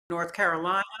North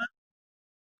Carolina.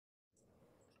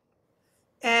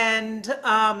 And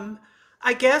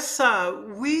I guess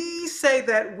we say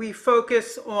that we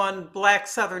focus on Black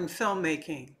Southern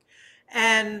filmmaking.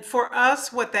 And for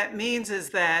us, what that means is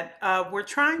that we're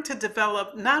trying to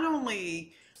develop not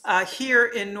only here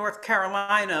in North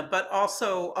Carolina, but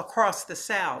also across the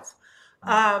South.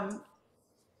 Um,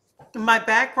 my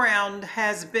background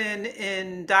has been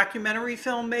in documentary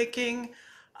filmmaking,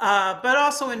 but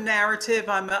also in narrative.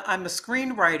 I'm a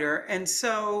screenwriter, and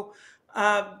so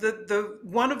the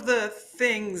one of the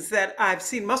things that I've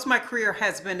seen most of my career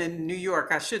has been in New York.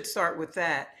 I should start with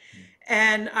that.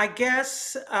 And I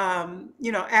guess,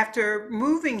 after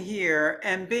moving here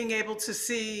and being able to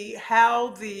see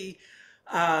how the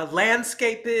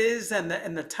landscape is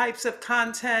and the types of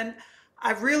content,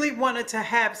 I really wanted to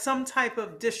have some type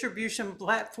of distribution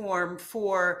platform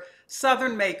for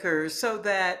Southern makers so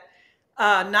that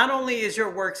not only is your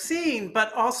work seen,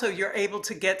 but also you're able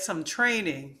to get some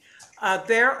training.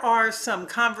 There are some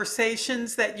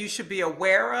conversations that you should be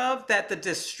aware of that the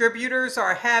distributors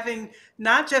are having,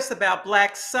 not just about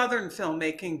Black Southern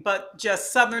filmmaking, but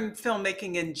just Southern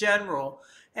filmmaking in general.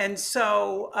 And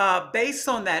so, based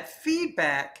on that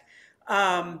feedback,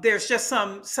 there's just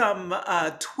some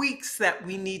tweaks that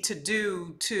we need to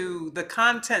do to the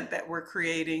content that we're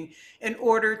creating in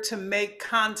order to make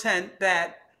content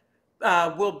that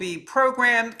will be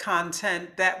programmed,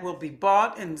 content that will be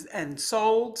bought and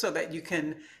sold so that you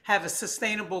can have a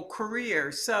sustainable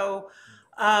career. So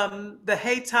the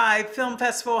Hayti Film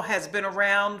Festival has been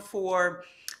around for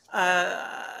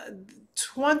uh,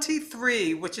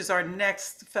 23, which is our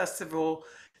next festival.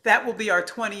 That will be our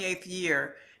 28th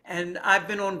year. And I've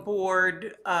been on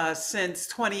board since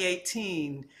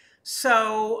 2018.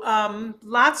 So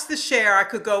lots to share. I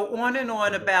could go on and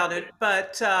on about it,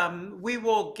 but we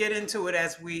will get into it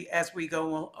as we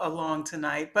go along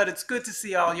tonight. But it's good to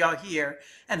see all y'all here.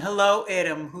 And hello,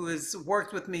 Adam, who has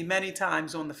worked with me many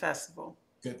times on the festival.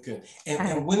 Good, good.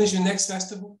 And when is your next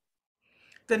festival?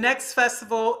 The next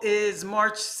festival is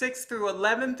March 6th through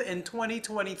 11th in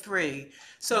 2023.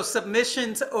 So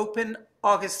submissions open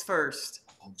August 1st.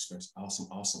 August 1st. Awesome,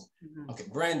 awesome. Okay,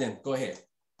 Brandon, go ahead.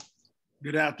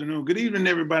 Good afternoon. Good evening,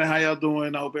 everybody. How y'all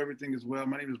doing? I hope everything is well.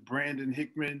 My name is Brandon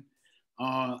Hickman.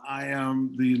 I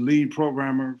am the lead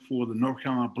programmer for the North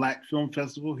Carolina Black Film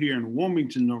Festival here in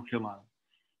Wilmington, North Carolina.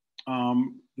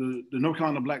 The North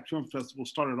Carolina Black Film Festival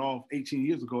started off 18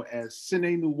 years ago as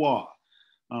Cine Noir,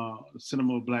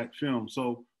 Cinema of Black Film.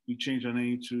 So we changed our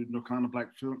name to North Carolina Black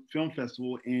Film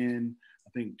Festival in, I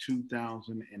think,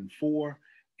 2004.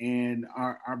 And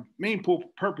our main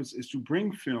purpose is to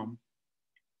bring film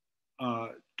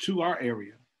to our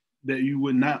area that you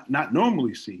would not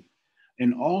normally see,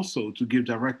 and also to give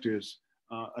directors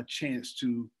a chance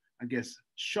to, I guess,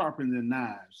 sharpen their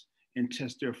knives and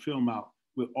test their film out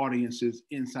with audiences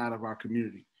inside of our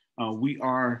community. We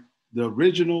are the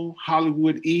original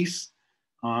Hollywood East,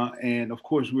 and of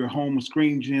course we're home of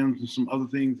Screen Gems and some other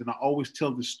things, and I always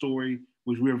tell this story,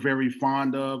 which we're very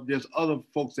fond of. There's other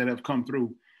folks that have come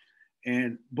through,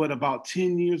 but about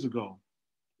 10 years ago,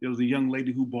 there was a young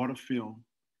lady who bought a film,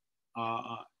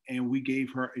 and we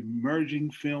gave her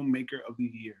Emerging Filmmaker of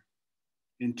the Year.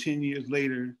 And 10 years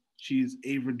later, she's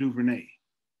Ava DuVernay.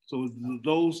 So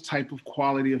those type of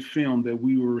quality of film that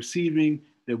we were receiving,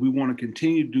 that we want to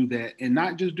continue to do that, and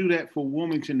not just do that for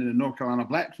Wilmington and the North Carolina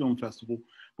Black Film Festival,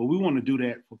 but we want to do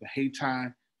that for the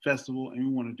Hayti Festival, and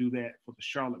we want to do that for the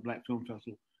Charlotte Black Film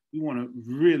Festival. We want to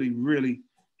really, really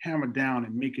hammer down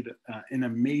and make it an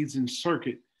amazing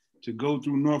circuit to go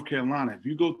through North Carolina. If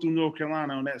you go through North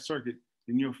Carolina on that circuit,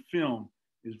 then your film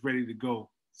is ready to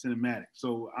go cinematic.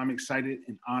 So I'm excited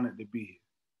and honored to be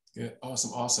here. Good,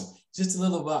 awesome, awesome. Just a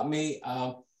little about me.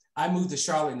 I moved to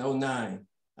Charlotte in 2009.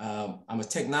 I'm a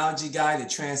technology guy that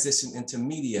transitioned into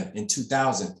media in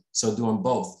 2000, so doing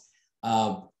both.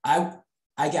 I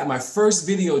got my first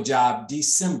video job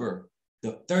December,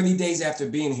 30 days after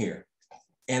being here.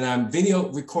 And I'm video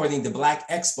recording the Black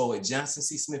Expo at Johnson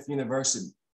C. Smith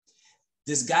University.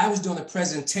 This guy was doing a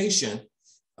presentation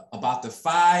about the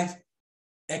 5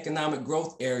 economic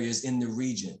growth areas in the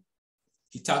region.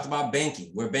 He talked about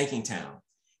banking, we're a banking town.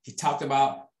 He talked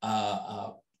about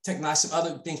some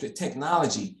other things with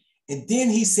technology. And then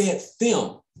he said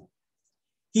film.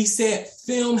 He said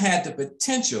film had the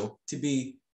potential to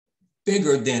be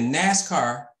bigger than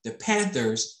NASCAR, the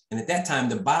Panthers, and at that time,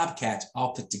 the Bobcats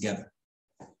all put together.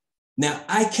 Now,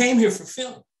 I came here for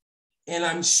film, and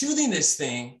I'm shooting this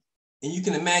thing, and you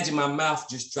can imagine my mouth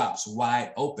just drops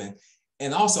wide open.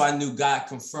 And also I knew God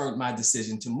confirmed my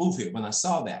decision to move here when I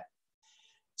saw that.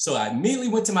 So I immediately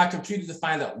went to my computer to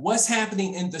find out what's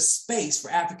happening in the space for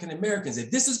African Americans.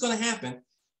 If this is going to happen,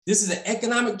 this is an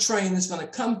economic train that's going to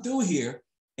come through here.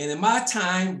 And in my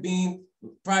time, being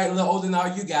probably a little older than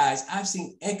all you guys, I've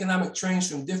seen economic trains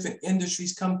from different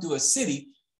industries come through a city,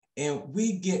 and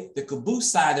we get the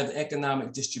caboose side of the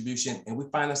economic distribution, and we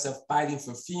find ourselves fighting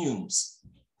for fumes.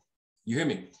 You hear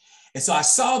me? And so I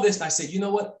saw this and I said, you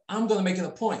know what? I'm going to make it a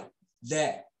point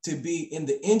that to be in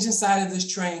the engine side of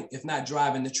this train, if not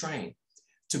driving the train,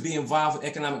 to be involved with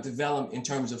economic development in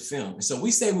terms of film. And so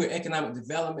we say we're economic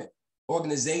development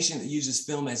organization that uses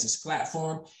film as its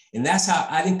platform. And that's how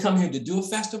I didn't come here to do a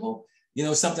festival. You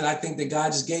know, something I think that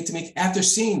God just gave to me. After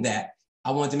seeing that,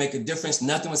 I wanted to make a difference.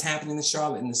 Nothing was happening in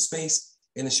Charlotte in the space,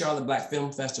 and the Charlotte Black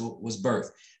Film Festival was birthed.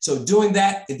 So doing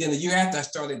that, and then a year after, I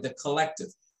started the collective,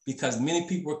 because many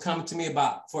people were coming to me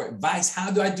for advice. How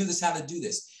do I do this? How to do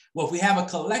this? Well, if we have a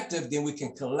collective, then we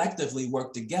can collectively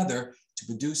work together to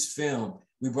produce film.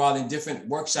 We brought in different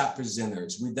workshop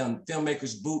presenters. We've done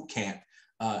filmmakers boot camp.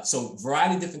 So a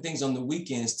variety of different things on the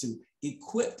weekends to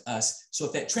equip us. So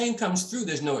if that train comes through,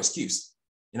 there's no excuse.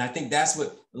 And I think that's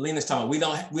what Lena's talking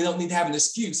about. We don't need to have an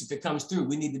excuse. If it comes through,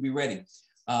 we need to be ready.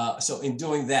 So in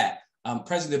doing that, I'm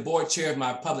president board chair of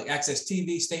my public access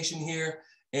TV station here.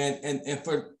 And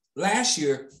for last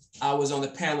year, I was on the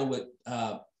panel with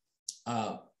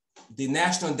the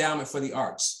National Endowment for the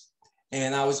Arts.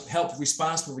 And I was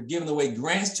responsible for giving away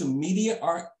grants to media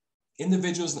art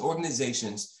individuals and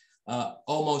organizations.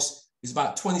 It's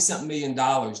about 20-something million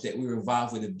that we were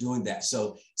involved with in doing that.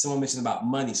 So someone mentioned about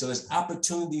money. So there's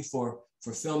opportunity for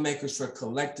filmmakers, for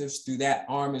collectives through that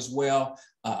arm as well.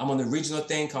 I'm on the regional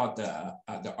thing called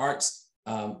the Arts,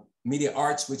 Media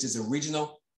Arts, which is a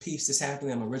regional piece that's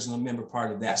happening. I'm a regional member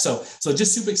part of that. So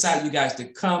just super excited you guys to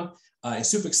come and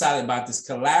super excited about this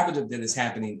collaborative that is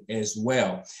happening as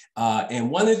well. And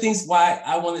one of the things why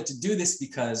I wanted to do this,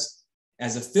 because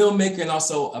as a filmmaker and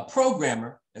also a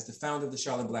programmer, as the founder of the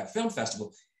Charlotte Black Film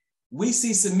Festival, we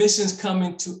see submissions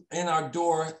coming in our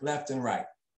door left and right.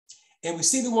 And we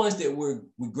see the ones that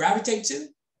we gravitate to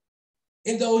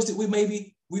and those that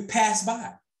we pass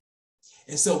by.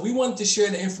 And so we wanted to share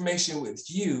the information with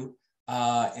you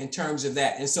in terms of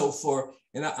that. And so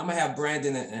I'm gonna have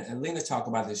Brandon and Lena talk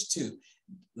about this too.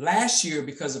 Last year,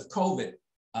 because of COVID,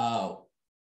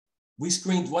 we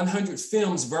screened 100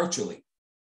 films virtually.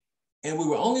 And we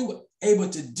were only able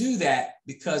to do that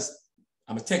because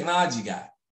I'm a technology guy,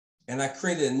 and I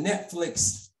created a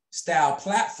Netflix style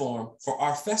platform for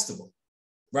our festival,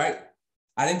 right?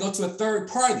 I didn't go to a third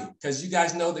party, because you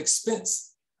guys know the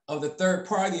expense of the third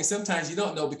party. And sometimes you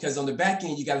don't know, because on the back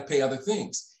end, you got to pay other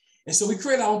things. And so we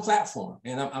created our own platform.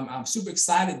 And I'm super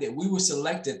excited that we were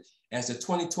selected as the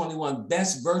 2021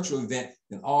 best virtual event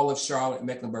in all of Charlotte and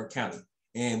Mecklenburg County.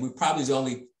 And we probably the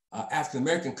only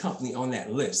African-American company on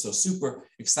that list. So super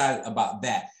excited about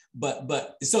that.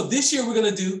 But so this year we're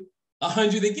going to do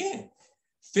 100 again,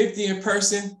 50 in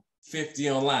person, 50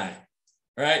 online,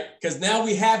 right? Because now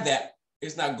we have that,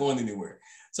 it's not going anywhere.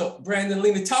 So Brandon,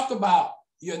 Lena, talk about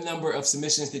your number of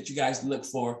submissions that you guys look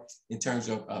for in terms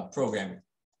of programming.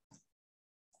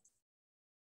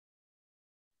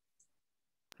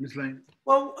 Ms. Lane?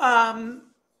 Well,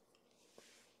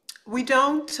 we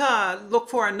don't look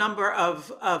for a number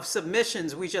of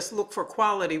submissions. We just look for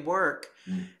quality work.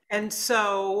 Mm. And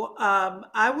so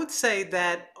I would say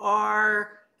that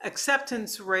our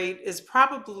acceptance rate is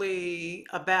probably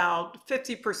about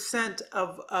 50%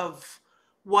 of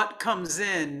what comes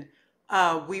in.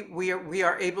 We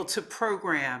are able to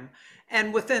program.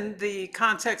 And within the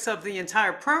context of the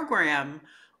entire program,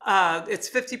 it's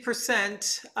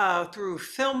 50% through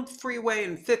Film Freeway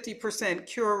and 50%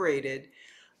 curated.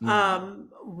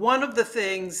 One of the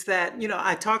things that,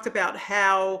 I talked about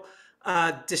how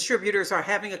distributors are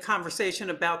having a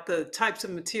conversation about the types of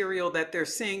material that they're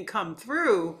seeing come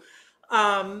through.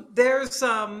 There's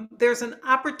an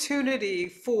opportunity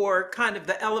for kind of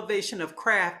the elevation of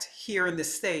craft here in the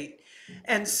state.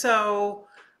 And so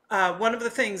one of the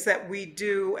things that we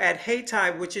do at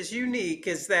Haytide, which is unique,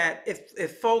 is that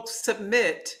if folks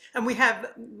submit, and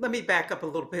let me back up a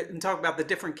little bit and talk about the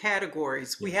different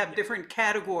categories. We have different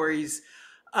categories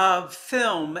of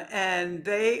film, and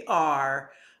they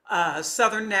are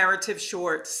Southern narrative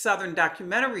shorts, Southern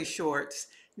documentary shorts,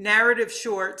 narrative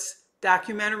shorts,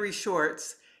 documentary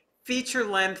shorts,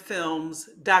 feature-length films,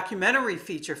 documentary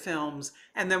feature films,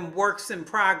 and then works in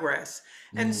progress.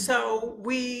 And so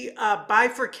we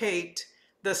bifurcate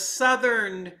the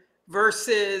Southern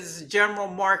versus general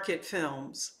market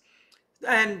films.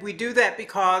 And we do that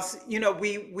because,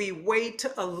 we weight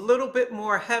a little bit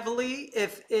more heavily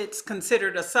if it's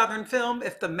considered a Southern film,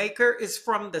 if the maker is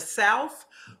from the South,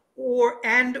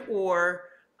 or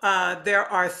there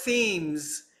are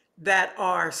themes that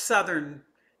are Southern,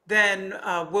 then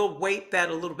we'll weight that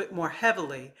a little bit more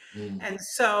heavily. Mm. And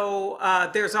so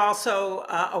there's also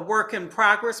a work in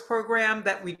progress program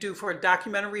that we do for a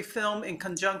documentary film in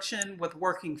conjunction with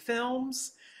working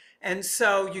films. And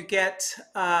so you get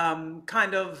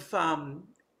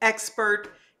expert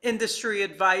industry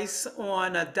advice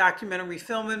on a documentary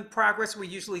film in progress. We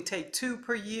usually take two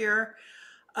per year.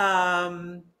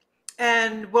 Um,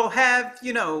 and we'll have,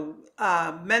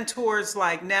 mentors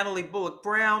like Natalie Bullock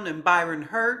Brown and Byron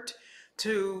Hurt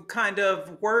to kind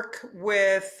of work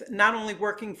with not only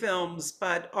working films,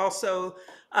 but also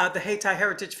the Hayti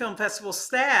Heritage Film Festival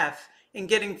staff in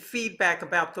getting feedback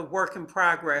about the work in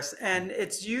progress. And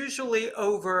it's usually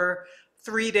over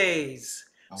 3 days.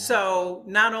 Oh, wow. So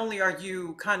not only are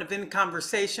you kind of in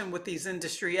conversation with these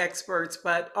industry experts,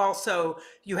 but also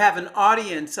you have an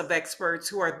audience of experts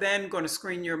who are then going to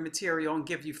screen your material and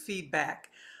give you feedback.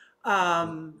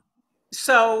 Um,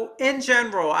 so in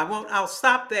general, I'll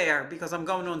stop there because I'm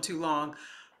going on too long.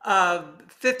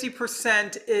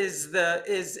 50%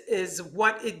 is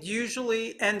what it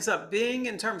usually ends up being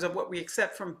in terms of what we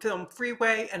accept from Film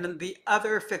Freeway, and then the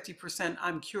other 50%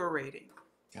 I'm curating.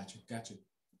 Got you.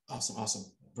 Awesome, awesome.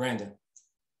 Brandon.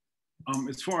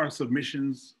 As far as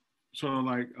submissions, sort of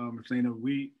like Selena,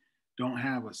 we don't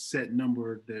have a set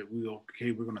number that we're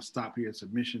going to stop here at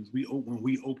submissions. When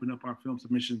we open up our film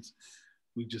submissions,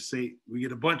 we just say we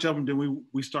get a bunch of them, then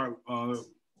we start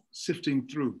sifting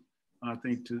through. I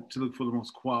think to look for the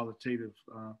most qualitative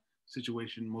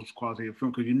situation, most qualitative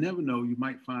film, because you never know, you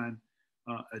might find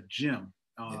a gem.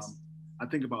 Yes. I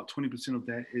think about 20% of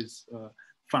that is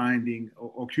finding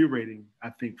or curating. I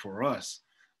think for us.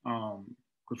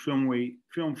 Because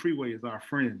Film Freeway is our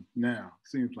friend now,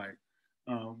 seems like.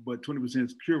 But 20%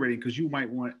 is curating because you might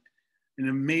want an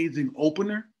amazing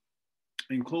opener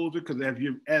and closer. Because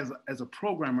as a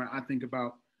programmer, I think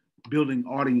about building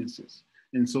audiences,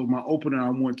 and so my opener I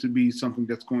want to be something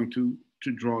that's going to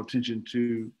draw attention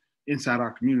to inside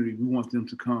our community. We want them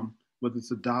to come, whether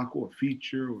it's a doc or a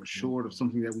feature or a short or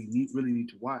something that we really need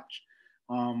to watch.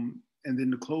 And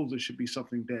then the closer should be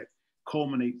something that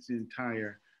culminates the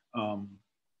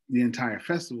entire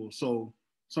festival. So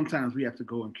sometimes we have to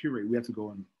go and curate. We have to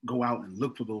go out and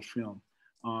look for those films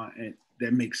and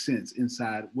that makes sense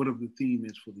inside whatever the theme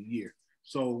is for the year.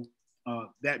 So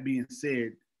that being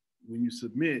said, when you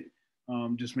submit,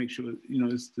 just make sure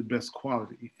it's the best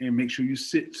quality, and make sure you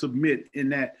submit in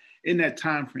that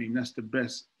time frame. That's the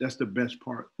best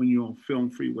part when you're on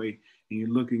Film Freeway and you're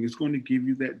looking. It's going to give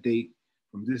you that date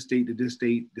from this date to this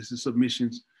date. This is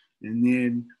submissions. And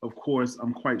then, of course,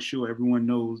 I'm quite sure everyone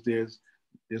knows there's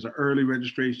an early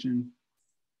registration,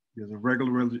 there's a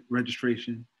regular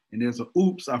registration, and there's a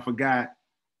oops, I forgot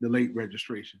the late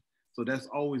registration. So that's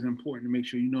always important to make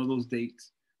sure you know those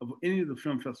dates of any of the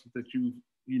film festivals that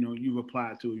you've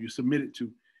applied to, you submitted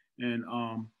to. And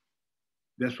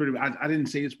that's pretty, I didn't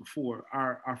say this before.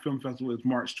 Our film festival is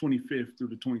March 25th through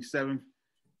the 27th.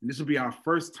 And this will be our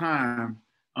first time,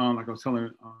 like I was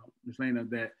telling Ms. Lena,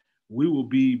 that we will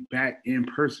be back in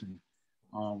person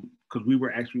because we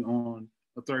were actually on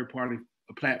a third-party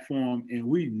platform, and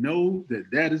we know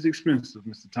that is expensive,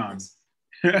 Mr. Thomas.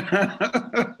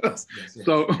 Yes.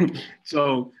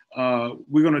 So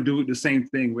we're going to do the same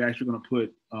thing. We're actually going to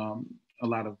put a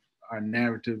lot of our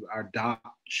narrative, our doc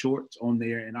shorts on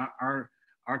there, and our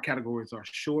categories are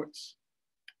shorts,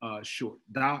 short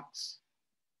docs,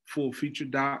 full feature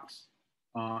docs,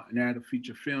 narrative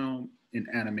feature film, and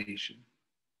animation.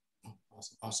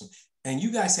 Awesome. And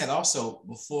you guys had also,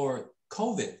 before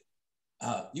COVID,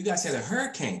 you guys had a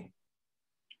hurricane.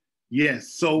 Yes.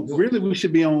 So really we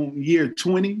should be on year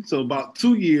 20. So about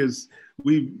 2 years,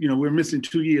 we're missing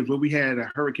 2 years where we had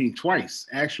a hurricane twice,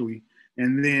 actually,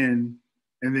 and then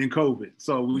COVID.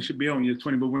 So we should be on year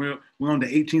 20, but we're on the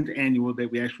 18th annual that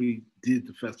we actually did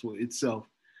the festival itself.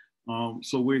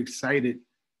 So we're excited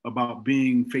about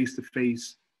being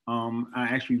face-to-face. I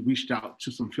actually reached out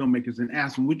to some filmmakers and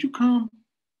asked them, would you come,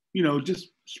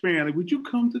 just sparingly, would you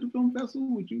come to the film festival?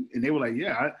 Would you? And they were like,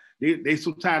 yeah. They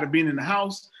so tired of being in the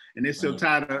house, and they're so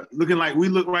tired of looking like we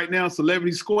look right now,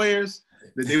 celebrity squares,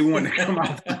 that they want to come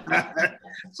out.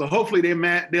 So hopefully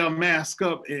they'll mask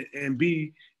up and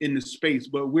be in the space.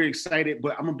 But we're excited.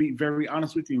 But I'm going to be very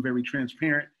honest with you and very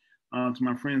transparent to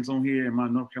my friends on here in my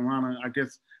North Carolina. I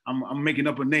guess I'm making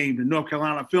up a name, the North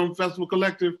Carolina Film Festival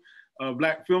Collective,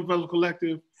 Black Film Festival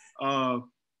Collective.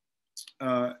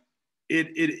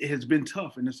 It has been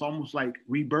tough, and it's almost like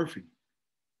rebirthing,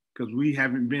 because we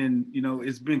haven't been,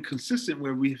 it's been consistent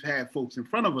where we've had folks in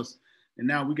front of us, and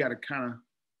now we got to kind of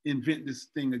invent this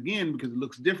thing again because it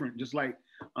looks different. Just like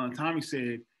Tommy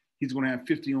said, he's going to have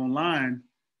 50 online,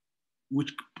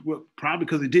 which probably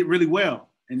because it did really well,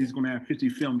 and he's going to have 50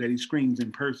 film that he screens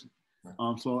in person.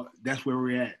 So that's where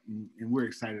we're at, and we're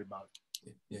excited about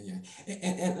it. Yeah.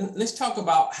 And let's talk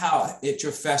about how at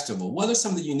your festival, what are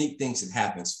some of the unique things that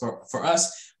happens for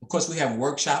us? Of course, we have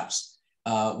workshops.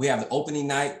 We have the opening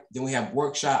night, then we have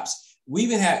workshops. We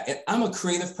even have, I'm a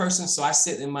creative person, so I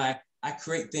sit in I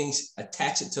create things,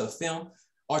 attach it to a film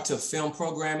or to film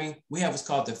programming. We have what's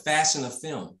called the Fashion of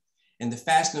Film. And the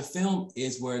Fashion of Film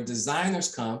is where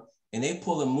designers come and they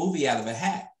pull a movie out of a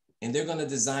hat and they're going to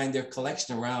design their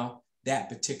collection around that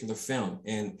particular film.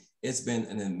 And it's been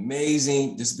an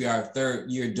amazing, this will be our third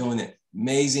year doing it,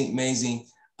 amazing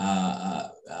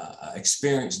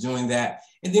experience doing that.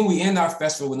 And then we end our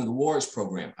festival with an awards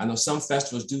program. I know some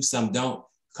festivals do, some don't,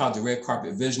 called the Red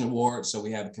Carpet Vision Award. So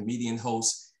we have a comedian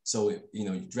host. So,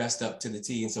 you're dressed up to the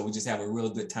T. And so we just have a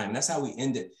real good time. And that's how we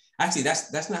end it. Actually,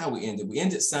 that's not how we ended. We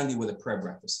ended Sunday with a prayer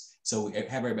breakfast. So we have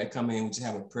everybody come in, we just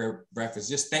have a prayer breakfast,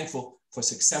 just thankful for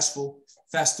successful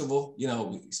festival.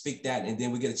 We speak that, and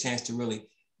then we get a chance to really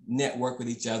network with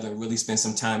each other and really spend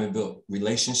some time and build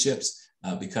relationships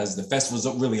because the festival's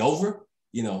really over,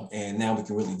 and now we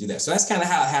can really do that. So that's kind of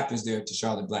how it happens there at the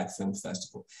Charlotte Black Film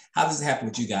Festival. How does it happen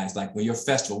with you guys? Like with your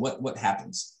festival, what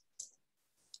happens?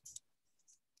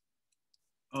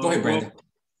 Go ahead, Brandon.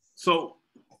 So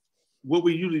what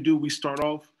we usually do, we start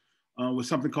off with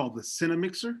something called the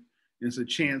Cinemixer. It's a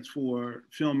chance for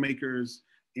filmmakers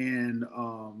and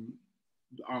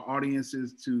our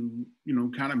audiences to,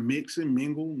 kind of mix and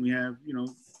mingle. We have,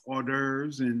 hors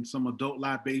d'oeuvres and some adult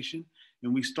libation.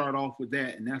 And we start off with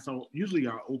that. And that's usually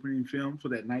our opening film for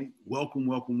that night. Welcome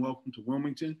to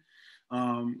Wilmington.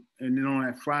 And then on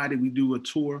that Friday, we do a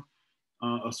tour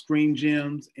of Screen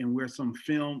Gems, and where some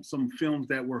films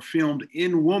that were filmed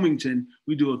in Wilmington,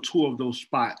 we do a tour of those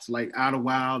spots, like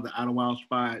Idlewild, the Idlewild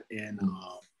spot, and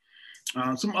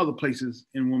some other places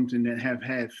in Wilmington that have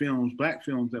had Black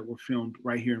films that were filmed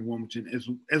right here in Wilmington,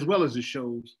 as well as the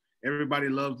shows. Everybody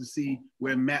loves to see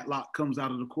where Matlock comes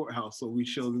out of the courthouse, so we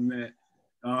show them that,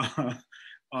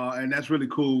 and that's really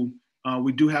cool.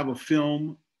 We do have a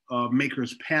film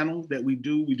makers panel that we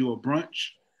do. We do a brunch.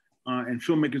 And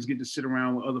filmmakers get to sit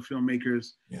around with other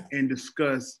filmmakers and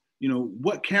discuss,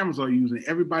 what cameras are you using.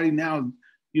 Everybody now,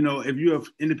 if you're an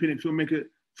independent filmmaker,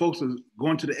 folks are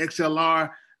going to the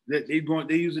XLR, that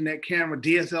they're using that camera,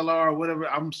 DSLR or whatever.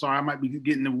 I'm sorry, I might be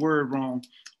getting the word wrong.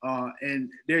 And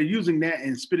they're using that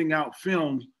and spitting out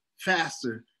films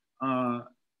faster and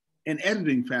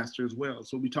editing faster as well.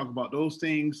 So we talk about those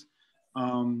things.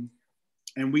 And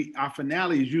our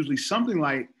finale is usually something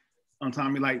like, on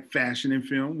Tommy, like fashion and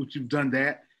film, which you've done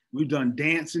that. We've done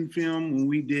dance and film when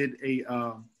we did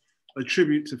a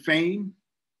tribute to Fame.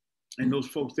 And those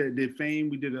folks that did Fame,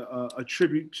 we did a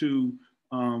tribute to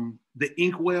the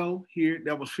Inkwell here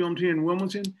that was filmed here in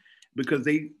Wilmington, because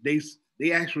they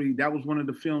actually, that was one of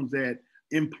the films that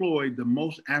employed the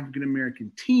most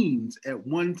African-American teens at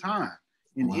one time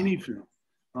in any film.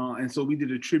 And so we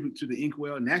did a tribute to the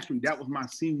Inkwell. And actually, that was my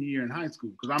senior year in high school,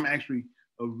 because I'm actually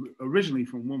originally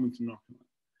from Wilmington, North Carolina,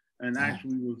 and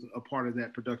actually was a part of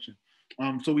that production.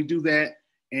 So we do that.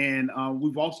 And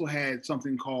we've also had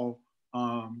something called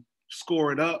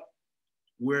Score It Up,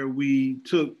 where we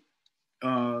took,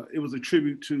 it was a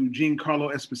tribute to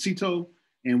Giancarlo Esposito,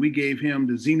 and we gave him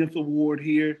the Zenith Award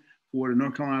here for the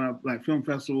North Carolina Black Film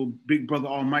Festival, Big Brother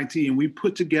Almighty. And we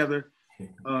put together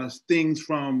things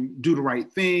from Do the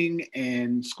Right Thing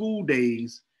and School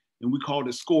Days, and we called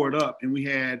it Score It Up. And we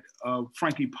had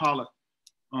Frankie Pollock,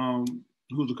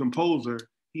 who's a composer.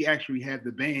 He actually had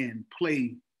the band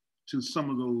play to some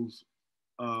of those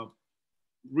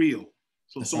reels.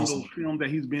 So that's some awesome. Of those films that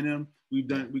he's been in,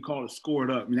 we call it Score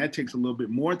It Up. I mean, that takes a little bit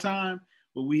more time,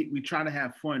 but we try to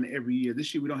have fun every year.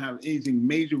 This year we don't have anything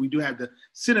major. We do have the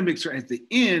Cinemixer at the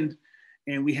end,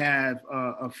 and we have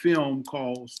a film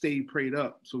called Stay Prayed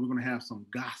Up. So we're gonna have some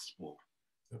gospel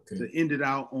to end it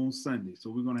out on Sunday. So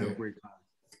we're gonna have a great time.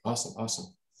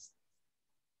 Awesome.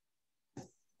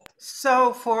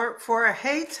 So for a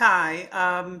Hey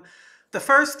Ty, the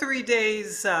first 3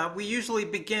 days, we usually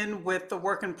begin with the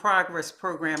work in progress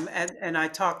program, and I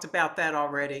talked about that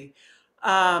already.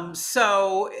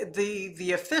 So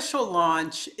the official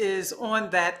launch is on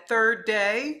that third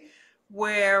day,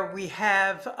 where we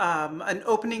have an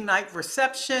opening night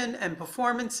reception and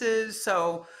performances.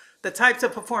 So the types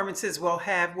of performances we'll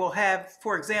have,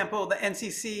 for example, the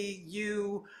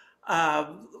NCCU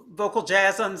vocal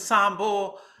jazz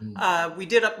ensemble. We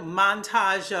did a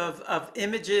montage of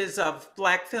images of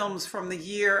Black films from the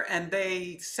year, and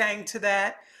they sang to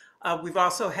that. We've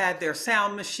also had their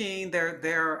sound machine,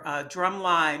 their drum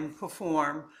line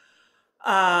perform.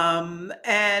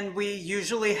 And we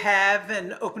usually have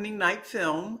an opening night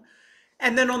film.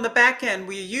 And then on the back end,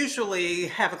 we usually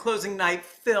have a closing night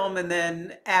film and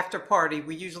then after party.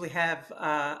 We usually have,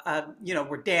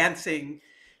 we're dancing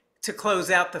to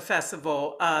close out the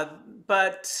festival.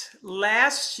 But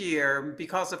last year,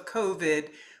 because of COVID,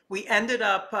 we ended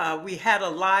up, we had a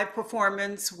live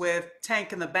performance with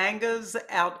Tank and the Bangas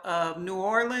out of New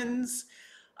Orleans.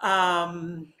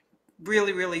 Um,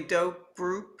 Really, really dope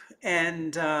group.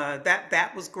 And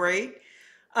that was great.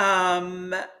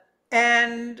 Um,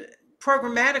 and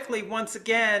programmatically, once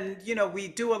again, we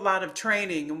do a lot of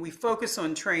training and we focus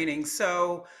on training.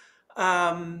 So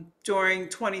during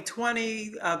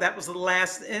 2020, that was the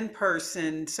last in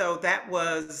person. So that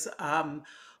was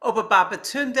Oba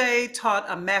Babatunde taught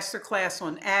a master class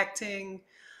on acting.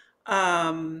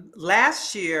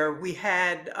 Last year, we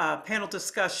had panel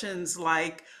discussions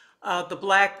like the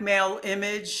black male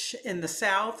image in the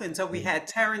South. And so we had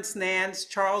Terrence Nance,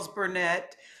 Charles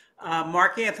Burnett,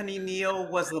 Mark Anthony Neal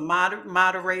was the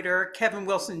moderator, Kevin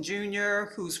Wilson Jr.,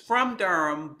 who's from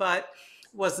Durham, but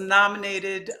was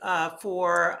nominated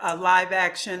for a live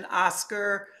action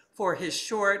Oscar for his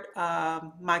short,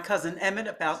 My Cousin Emmett,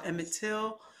 about Emmett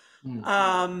Till.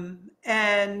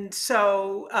 And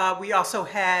so we also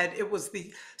had,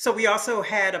 we also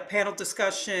had a panel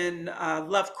discussion,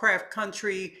 Lovecraft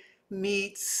Country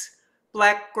meets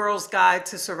Black Girl's Guide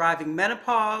to Surviving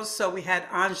Menopause. So we had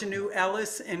Ingenue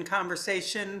Ellis in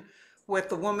conversation with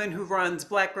the woman who runs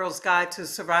Black Girl's Guide to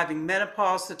Surviving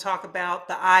Menopause to talk about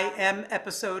the I Am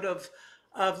episode of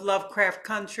Lovecraft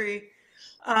Country.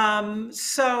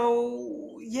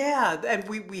 So yeah, and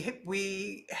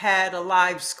we had a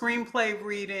live screenplay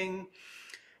reading,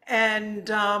 and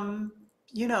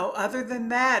other than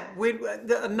that,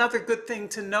 another good thing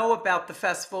to know about the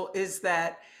festival is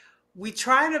that we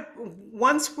try to,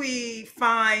 once we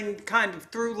find kind of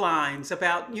through lines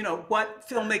about what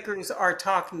filmmakers are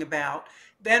talking about,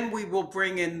 then we will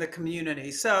bring in the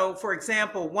community. So for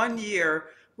example, one year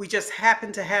we just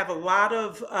happened to have a lot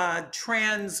of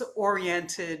trans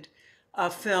oriented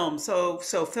films, so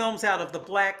films out of the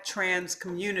Black trans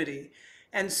community.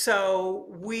 And so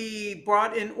we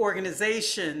brought in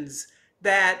organizations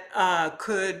that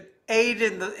could aid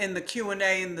in the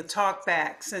Q&A and the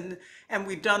talkbacks, and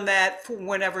we've done that for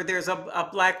whenever there's a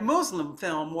Black Muslim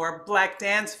film or a Black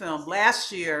dance film.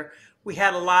 Last year we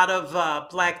had a lot of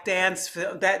Black dance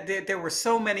that there were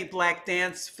so many Black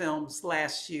dance films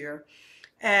last year,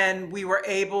 and we were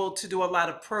able to do a lot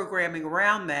of programming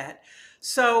around that.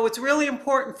 So it's really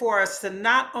important for us to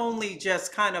not only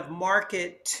just kind of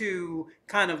market to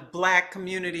kind of Black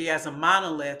community as a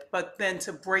monolith, but then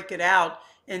to break it out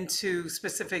into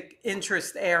specific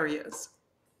interest areas.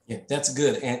 Yeah, that's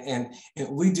good, and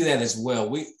we do that as well.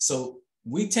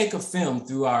 We take a film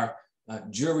through our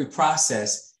jury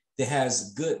process that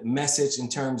has good message in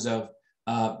terms of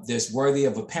that's worthy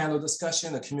of a panel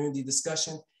discussion, a community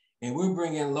discussion, and we're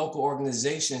bringing local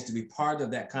organizations to be part of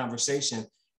that conversation.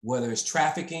 Whether it's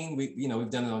trafficking, we've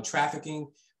done it on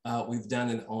trafficking, we've done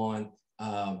it on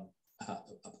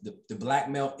the Black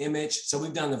male image. So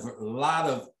we've done a lot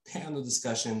of panel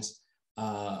discussions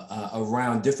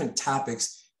around different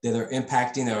topics that are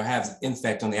impacting or have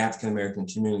impact on the African-American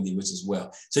community, which is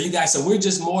well. So you guys, so we're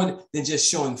just more than just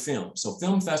showing films. So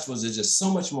film festivals are just so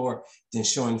much more than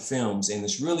showing films. And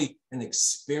it's really an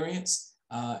experience,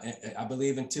 I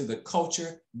believe, into the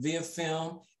culture via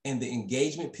film and the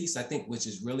engagement piece, I think, which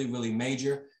is really, really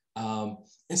major. And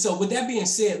so with that being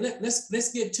said,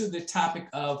 let's get to the topic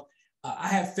of, I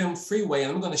have Film Freeway,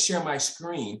 and I'm gonna share my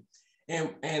screen.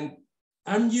 And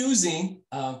I'm using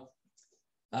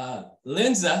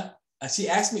Linza.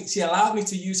 She allowed me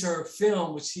to use her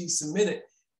film, which she submitted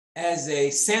as a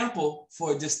sample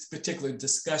for this particular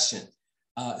discussion.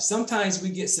 Sometimes we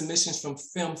get submissions from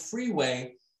Film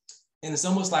Freeway, and it's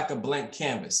almost like a blank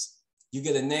canvas. You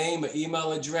get a name, an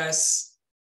email address,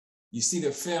 you see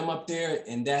their film up there,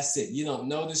 and that's it. You don't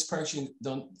know this person,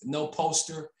 no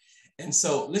poster. And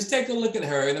so let's take a look at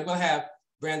her, and I'm gonna have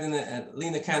Brandon and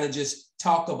Lena kind of just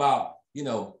talk about,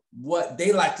 what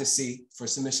they like to see for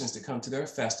submissions to come to their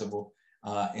festival.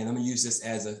 And I'm gonna use this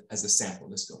as a sample.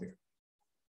 Let's go here.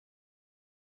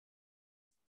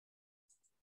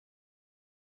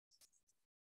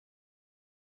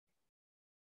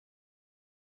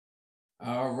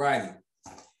 All righty.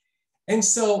 And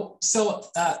so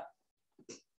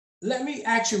let me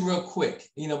ask you real quick,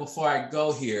 before I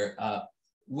go here,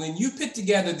 when you put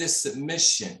together this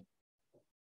submission,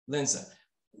 Linza,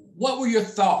 what were your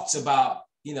thoughts about,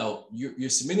 you're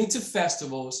submitting to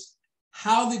festivals,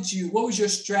 what was your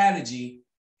strategy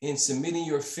in submitting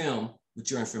your film with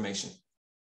your information?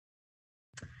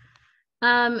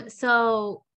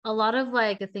 So a lot of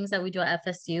like the things that we do at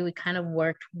FSU, we kind of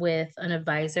worked with an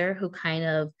advisor who kind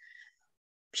of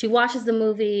she watches the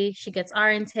movie, she gets our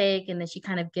intake, and then she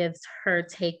kind of gives her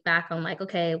take back on like,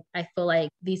 okay, I feel like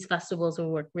these festivals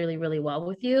will work really, really well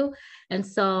with you. And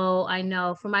so I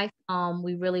know for my film,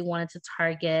 we really wanted to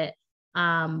target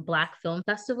Black film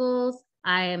festivals.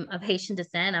 I am of Haitian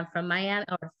descent. I'm from Miami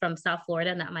or from South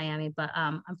Florida, not Miami, but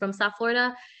I'm from South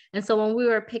Florida. And so when we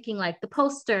were picking like the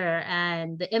poster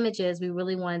and the images, we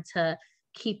really wanted to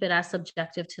keep it as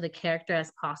subjective to the character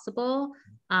as possible.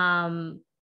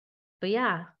 But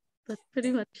yeah, that's pretty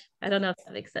much, I don't know if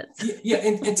that makes sense. Yeah,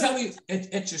 and tell me,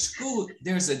 at your school,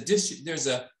 there's a district,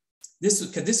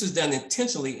 this was done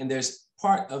intentionally, and there's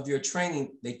part of your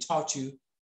training, they taught you,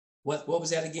 what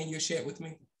was that again you shared with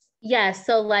me? Yeah,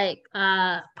 so like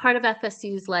part of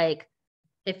FSU's like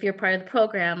if you're part of the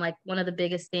program, like one of the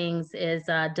biggest things is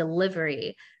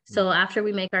delivery. So after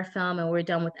we make our film and we're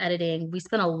done with editing, we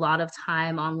spend a lot of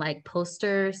time on like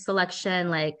poster selection.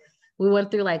 Like we went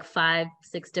through like 5,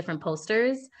 6 different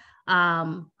posters,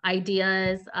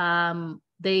 ideas.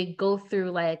 They go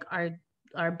through like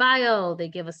our bio. They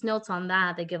give us notes on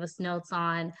that. They give us notes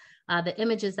on the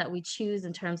images that we choose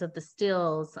in terms of the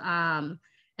stills.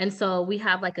 And so we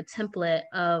have like a template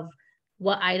of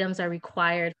what items are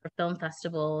required for film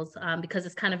festivals because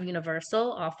it's kind of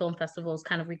universal. All film festivals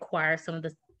kind of require some of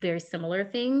the very similar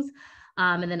things.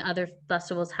 And then other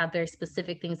festivals have very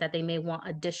specific things that they may want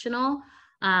additional.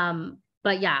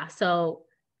 But yeah, so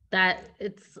that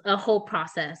it's a whole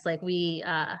process. Like we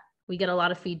get a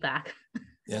lot of feedback.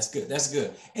 That's good. That's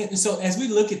good. And so as we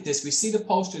look at this, we see the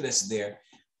poster that's there.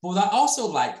 But I also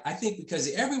like, I think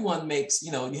because everyone makes,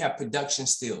 you have production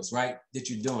stills, right, that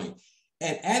you're doing.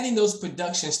 And adding those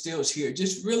production stills here,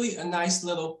 just really a nice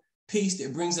little piece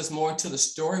that brings us more into the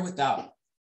story without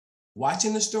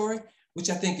watching the story, which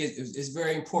I think is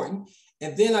very important.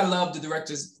 And then I love the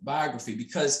director's biography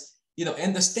because,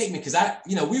 and the statement, because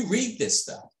we read this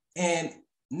stuff. And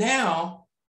now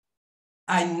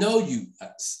I know you,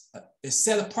 it's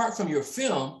set apart from your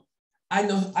film. I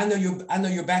know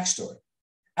your backstory.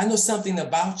 I know something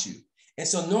about you. And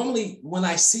so normally when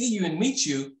I see you and meet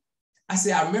you, I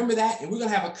say, I remember that, and we're going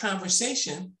to have a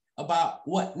conversation about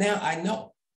what now I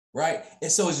know, right?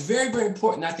 And so it's very, very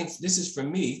important. I think this is for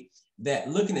me that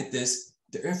looking at this,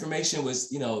 the information was,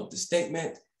 the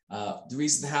statement, the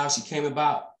reason how she came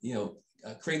about,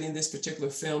 creating this particular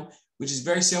film, which is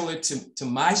very similar to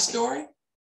my story.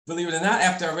 Believe it or not,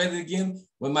 after I read it again,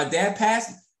 when my dad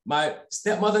passed, my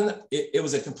stepmother, it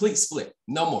was a complete split,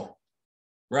 no more,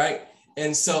 right?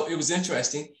 And so it was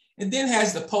interesting. And then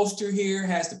has the poster here,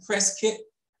 has the press kit,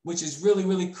 which is really,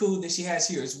 really cool that she has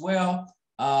here as well.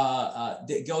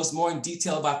 That goes more in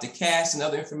detail about the cast and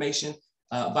other information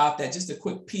about that. Just a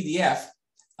quick PDF,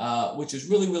 which is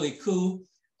really, really cool.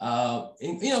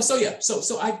 So yeah,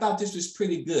 so I thought this was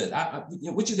pretty good.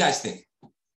 What you guys think?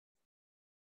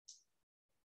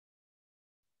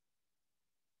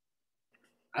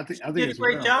 I think You did a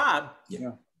great job.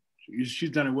 Yeah, she's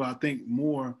done it well. I think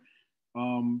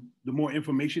the more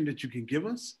information that you can give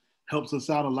us helps us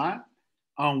out a lot.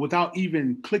 Without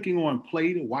even clicking on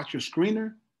play to watch your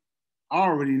screener, I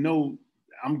already know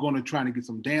I'm going to try to get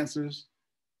some dancers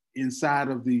inside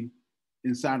of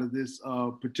this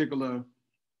particular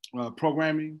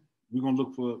programming. We're going to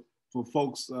look for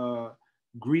folks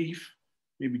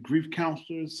maybe grief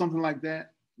counselors, something like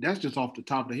that. That's just off the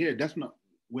top of the head. That's not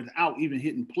without even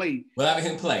hitting play. Without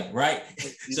hitting play, right?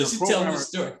 So she's telling the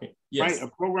story. Yes. Right, a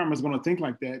programmer is going to think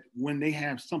like that when they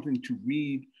have something to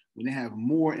read, when they have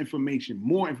more information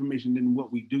than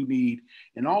what we do need.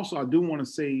 And also, I do want to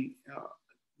say,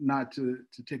 not to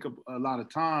take up a lot of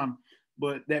time,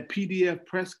 but that PDF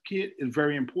press kit is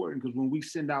very important because when we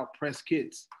send out press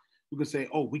kits, we can say,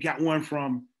 oh, we got one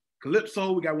from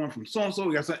Calypso, we got one from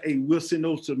so-and-so, hey, we'll send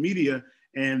those to media,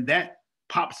 and that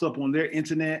pops up on their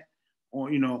internet,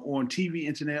 on TV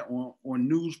internet, on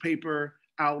newspaper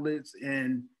outlets,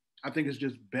 and I think it's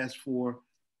just best for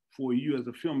you as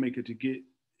a filmmaker to get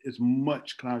as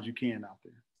much clout as you can out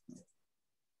there.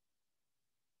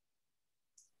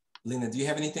 Lena, do you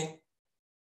have anything?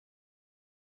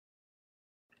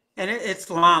 And it's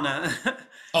Lana.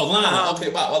 Oh, Lana. Okay,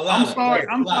 wow. Well, Lana.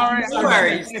 I'm sorry. No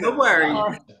worries. No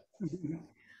worries.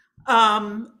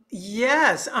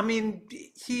 Yes, I mean,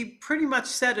 he pretty much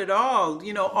said it all.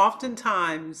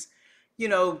 Oftentimes,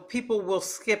 people will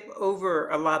skip over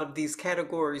a lot of these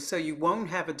categories. So you won't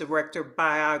have a director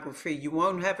biography, you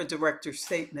won't have a director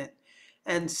statement.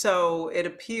 And so it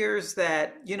appears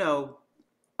that,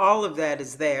 all of that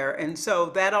is there. And so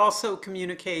that also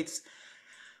communicates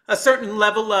a certain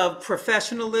level of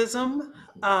professionalism.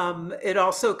 It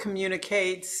also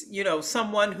communicates,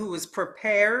 someone who is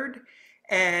prepared,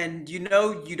 and you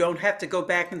don't have to go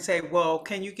back and say, well,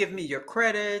 can you give me your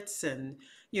credits, and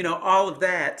all of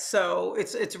that. So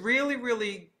it's really,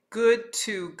 really good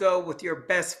to go with your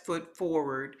best foot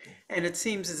forward, and it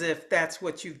seems as if that's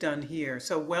what you've done here.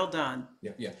 So well done.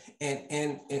 Yeah, yeah.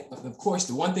 And of course,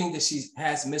 the one thing that she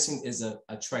has missing is a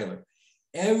trailer.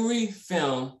 Every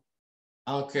film,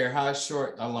 I don't care how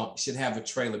short or long, should have a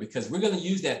trailer, because we're going to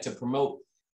use that to promote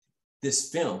this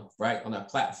film, right, on our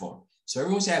platform. So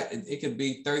everyone should have, it could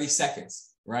be 30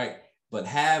 seconds, right? But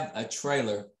have a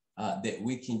trailer that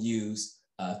we can use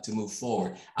to move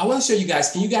forward. I want to show you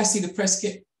guys, can you guys see the press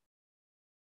kit?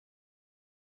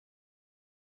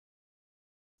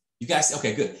 You guys,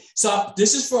 okay, good. So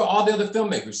this is for all the other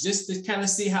filmmakers, just to kind of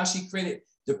see how she created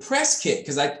the press kit,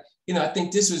 because I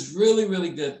think this was really, really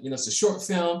good. It's a short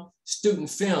film, student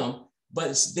film, but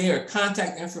it's there.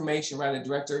 Contact information, right? The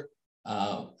director,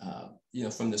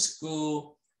 from the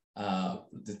school.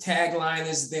 The tagline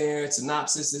is there.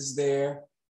 Synopsis is there.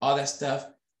 All that stuff.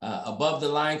 Above the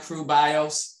line crew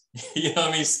bios. You know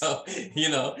what I mean? So,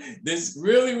 this is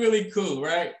really, really cool,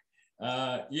 right?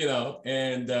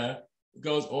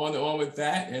 Goes on and on with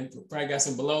that, and probably got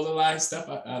some below the line stuff.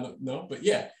 I don't know, but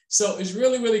yeah. So it's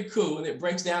really, really cool, and it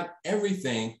breaks down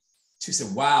everything to say,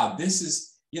 wow, this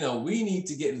is, we need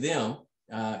to get them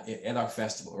at our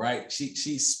festival, right?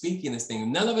 She's speaking this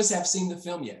thing. None of us have seen the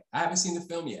film yet. I haven't seen the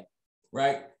film yet,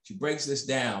 right? She breaks this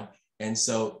down, and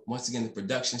so once again, the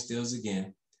production stills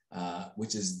again,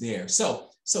 which is there. So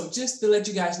just to let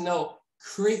you guys know,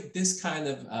 create this kind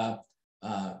of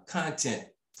content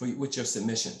with your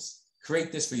submissions.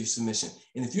 Create this for your submission.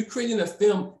 And if you're creating a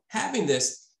film, having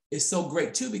this is so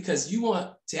great too, because you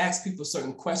want to ask people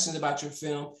certain questions about your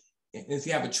film. And if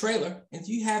you have a trailer, and if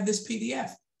you have this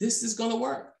PDF, this is going to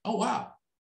work. Oh, wow.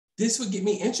 This would get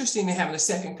me interested in having a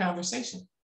second conversation,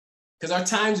 because our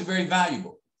times are very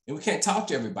valuable and we can't talk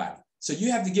to everybody. So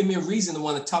you have to give me a reason to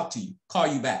want to talk to you, call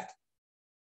you back,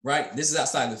 right? This is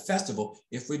outside the festival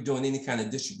if we're doing any kind of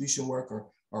distribution work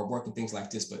or working things like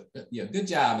this. But yeah, good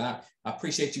job. And I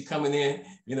appreciate you coming in,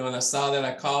 and I saw that,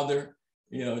 I called her,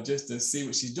 just to see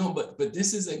what she's doing. But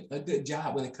this is a good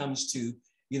job when it comes to,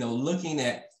 looking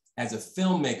at, as a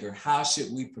filmmaker, how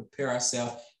should we prepare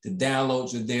ourselves? The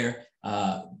downloads are there.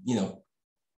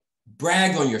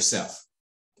 Brag on yourself.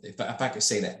 If I could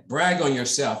say that, brag on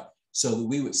yourself so that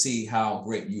we would see how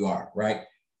great you are, right?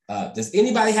 Does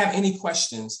anybody have any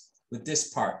questions with this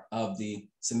part of the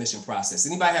submission process?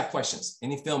 Anybody have questions?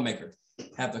 Any filmmaker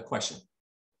have a question?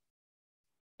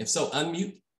 If so,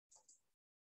 unmute.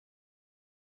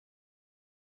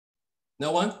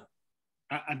 No one?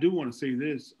 I do want to say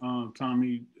this,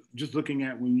 Tommy. Just looking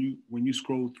at when you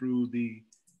scroll through the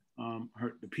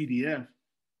PDF,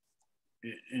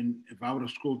 and if I would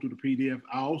have scrolled through the PDF,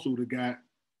 I also would have got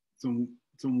some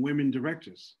women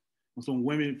directors, some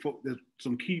women,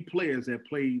 some key players that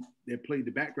played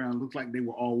the background. Looks like they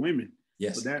were all women.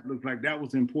 Yes. So that looked like that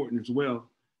was important as well.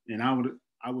 And I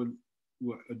would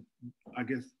I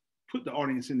guess put the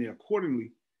audience in there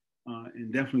accordingly,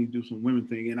 and definitely do some women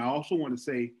thing. And I also want to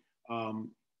say,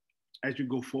 as you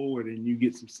go forward and you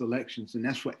get some selections, and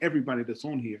that's for everybody that's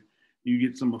on here, you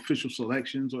get some official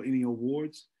selections or any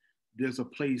awards, there's a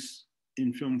place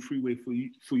in Film Freeway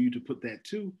for you to put that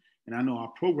too. And I know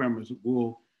our programmers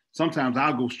will, sometimes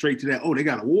I'll go straight to that. Oh, they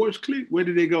got awards, click. Where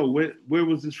did they go? Where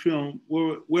was this film?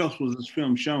 Where else was this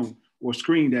film shown or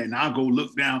screened at? And I'll go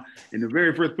look down. In the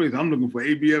very first place, I'm looking for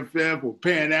ABFF or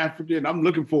Pan African. I'm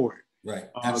looking for it. Right.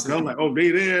 Absolutely. I'm like, oh,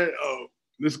 they there. Oh,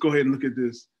 let's go ahead and look at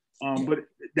this. But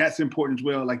that's important as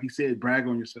well. Like you said, brag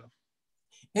on yourself.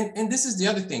 And this is the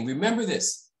other thing. Remember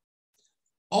this.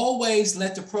 Always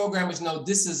let the programmers know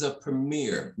this is a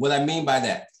premiere. What I mean by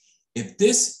that, if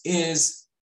it's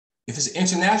an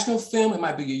international film, it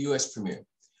might be your US premiere.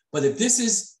 But if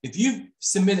you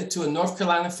submit it to a North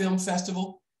Carolina Film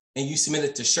Festival and you submit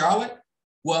it to Charlotte,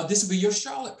 well, this will be your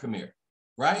Charlotte premiere,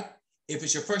 right? If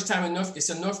it's your first time it's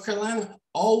in North Carolina,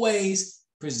 always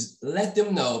let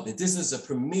them know that this is a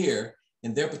premiere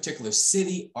in their particular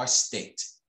city or state.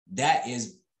 That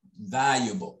is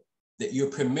valuable, that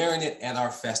you're premiering it at our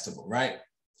festival, right?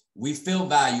 We feel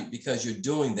valued because you're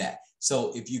doing that.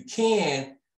 So if you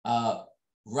can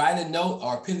write a note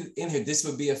or put it in here, this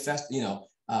would be a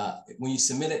when you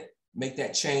submit it, make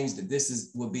that change that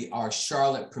will be our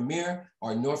Charlotte premiere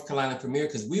or North Carolina premiere,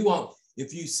 because we want,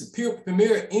 if you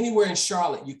premiere it anywhere in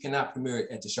Charlotte, you cannot premiere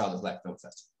it at the Charlotte Black Film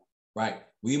Festival. right?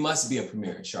 We must be a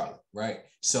premiere in Charlotte, right?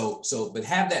 So, but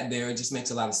have that there, it just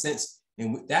makes a lot of sense.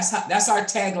 And that's our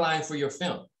tagline for your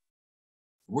film.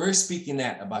 We're speaking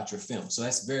that about your film. So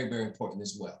that's very, very important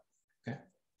as well. Okay.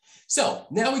 So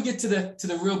now we get to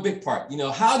the real big part. You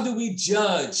know, how do we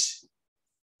judge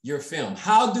your film?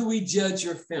 How do we judge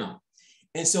your film?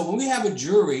 And so when we have a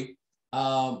jury,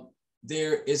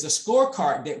 there is a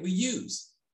scorecard that we use.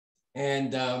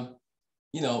 And,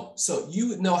 you know, so you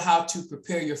would know how to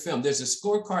prepare your film. There's a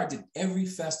scorecard that every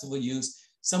festival uses.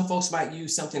 Some folks might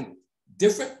use something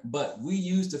different, but we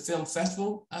use the film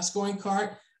festival scoring card.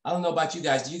 I don't know about you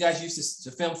guys. Do you guys use the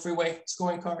Film Freeway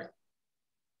scoring card?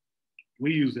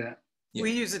 We use that. Yeah.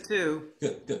 We use it too.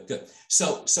 Good.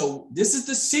 So this is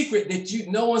the secret that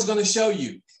no one's going to show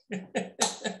you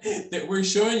that we're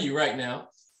showing you right now.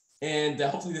 And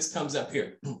hopefully this comes up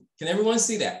here. Can everyone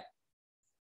see that?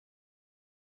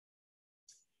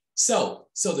 So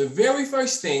the very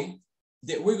first thing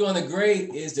that we're going to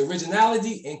grade is the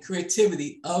originality and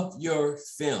creativity of your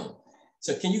film.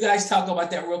 So can you guys talk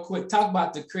about that real quick? Talk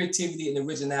about the creativity and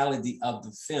originality of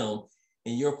the film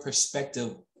and your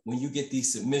perspective when you get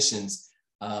these submissions,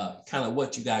 kind of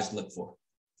what you guys look for.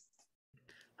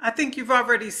 I think you've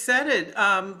already said it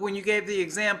when you gave the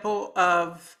example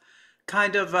of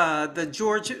kind of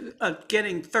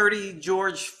getting 30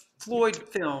 George Floyd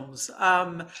films.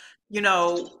 You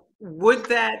know, would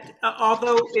that,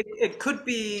 although it could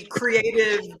be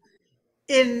creative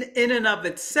in and of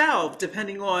itself,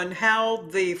 depending on how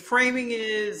the framing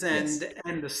is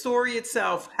and the story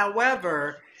itself.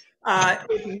 However,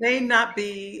 it may not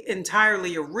be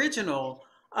entirely original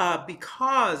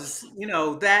because, you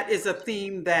know, that is a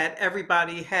theme that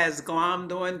everybody has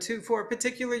glommed onto for a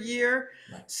particular year.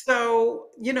 Right. So,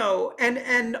 you know,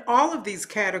 and all of these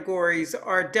categories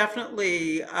are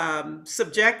definitely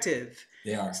subjective.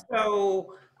 They are.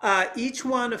 So each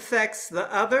one affects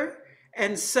the other.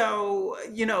 And so,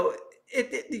 you know,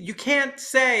 you can't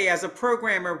say as a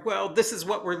programmer, well, this is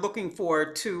what we're looking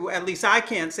for to, at least I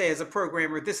can't say as a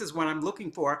programmer, this is what I'm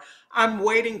looking for. I'm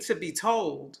waiting to be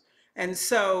told. And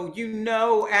so, you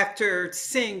know, after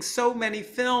seeing so many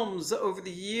films over the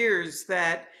years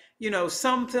that, you know,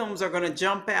 some films are going to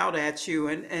jump out at you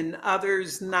and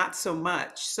others not so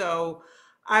much. So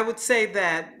I would say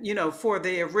that, you know, for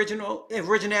the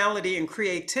originality and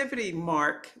creativity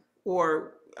mark,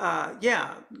 or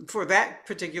for that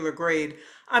particular grade,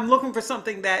 I'm looking for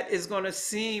something that is going to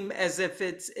seem as if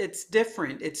it's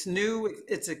different, it's new,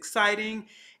 it's exciting,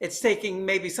 it's taking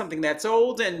maybe something that's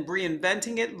old and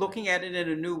reinventing it, looking at it in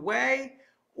a new way,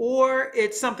 or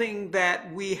it's something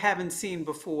that we haven't seen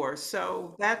before.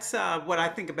 So that's what I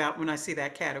think about when I see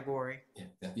that category.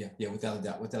 Yeah, without a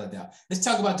doubt. Let's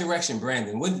talk about direction,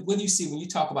 Brandon. What do you see when you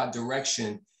talk about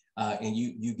direction and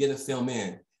you get a film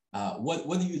in? What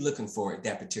are you looking for at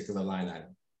that particular line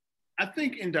item? I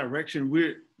think in direction,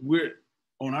 we're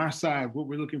on our side. What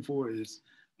we're looking for is,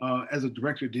 as a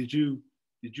director, did you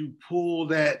pull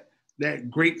that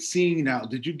great scene out?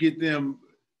 Did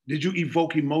you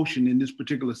evoke emotion in this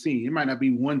particular scene? It might not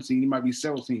be one scene, it might be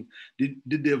several scenes. Did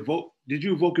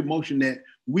you evoke emotion that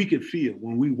we could feel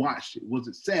when we watched it? Was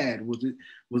it sad? Was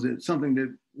it something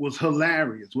that was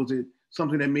hilarious? Was it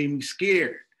something that made me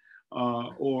scared?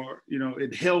 Or, you know,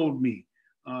 it held me.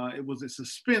 It was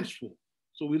suspenseful.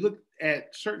 So we looked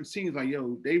at certain scenes like,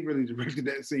 yo, they really directed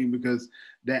that scene because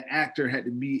that actor had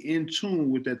to be in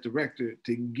tune with that director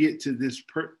to get to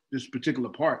this particular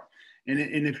part. And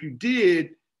if you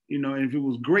did, you know, and if it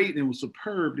was great and it was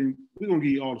superb, then we're gonna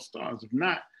give you all the stars. If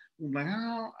not, I'm like,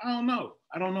 I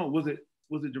don't know. Was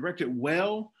it directed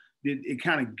well? Did it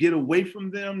kind of get away from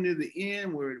them near the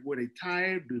end? Were they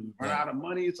tired? Did we run out of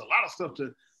money? It's a lot of stuff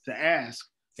to ask.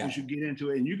 Gotcha. We should get into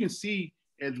it. And you can see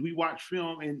as we watch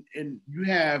film, and you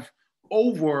have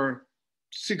over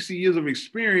 60 years of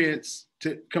experience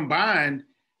to combine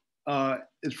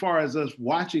as far as us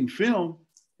watching film,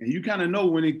 and you kind of know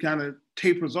when it kind of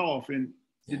tapers off. And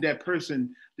did that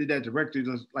director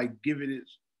just like give it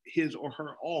his or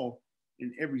her all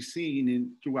in every scene and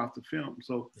throughout the film?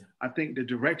 So I think the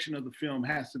direction of the film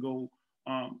has to go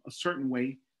a certain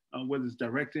way, whether it's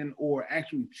directing or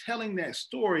actually telling that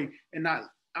story, and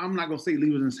I'm not gonna say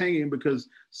leave us hanging, because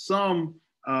some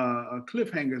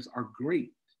cliffhangers are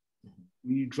great.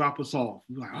 When you drop us off,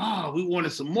 you're like, oh, we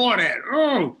wanted some more of that.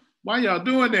 Oh, why y'all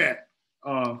doing that?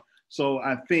 So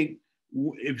I think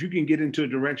if you can get into a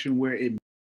direction where it.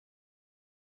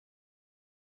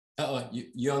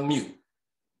 You're on mute.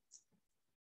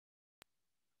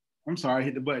 I'm sorry, I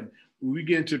hit the button. When we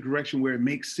get into a direction where it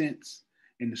makes sense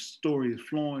and the story is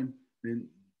flowing, then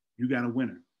you got a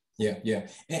winner. Yeah.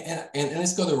 And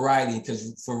let's go to writing,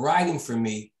 because for writing, for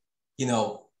me, you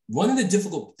know, one of the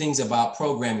difficult things about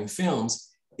programming films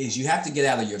is you have to get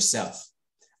out of yourself.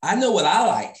 I know what I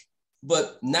like,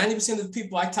 but 90% of the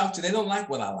people I talk to, they don't like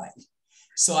what I like.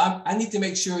 So I need to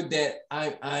make sure that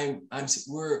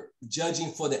we're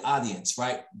judging for the audience,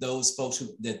 right? Those folks,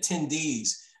 the attendees,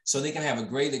 so they can have a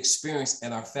great experience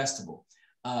at our festival.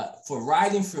 For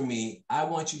writing for me, I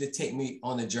want you to take me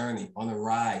on a journey, on a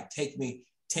ride. Take me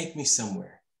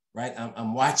somewhere, right?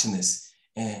 I'm watching this,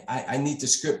 and I need the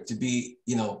script to be,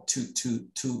 you know,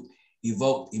 to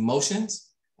evoke emotions,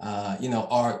 you know,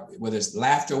 or whether it's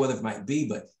laughter, whatever it might be,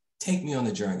 but take me on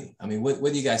the journey. I mean, what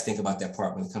do you guys think about that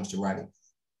part when it comes to writing?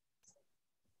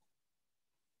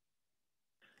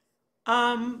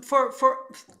 For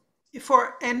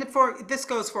this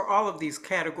goes for all of these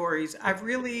categories. I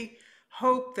really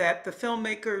hope that the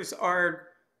filmmakers are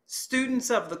students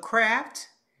of the craft,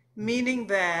 meaning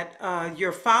that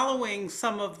you're following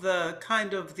some of the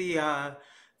kind of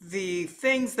the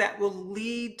things that will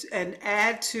lead and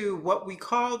add to what we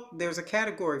call, there's a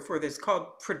category for this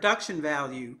called production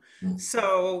value. Mm.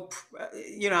 So,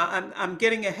 you know, I'm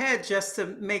getting ahead just to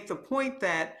make the point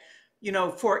that, you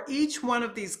know, for each one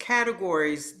of these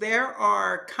categories, there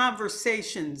are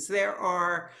conversations, there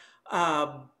are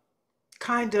uh,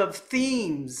 kind of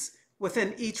themes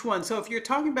within each one. So if you're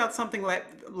talking about something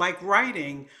like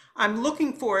writing, I'm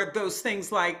looking for those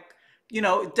things like, you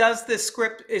know, does this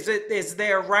script, is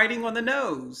there writing on the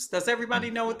nose? Does everybody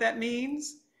know what that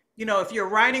means? You know, if you're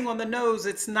writing on the nose,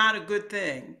 it's not a good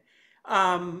thing.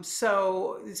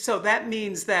 So that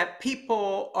means that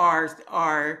people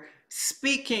are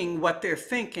speaking what they're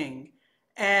thinking,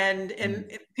 and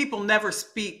Mm. people never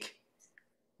speak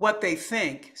what they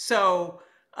think. So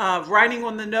writing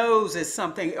on the nose is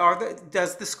something.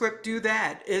 Does the script do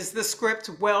that? Is the script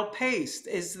well paced?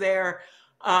 Is there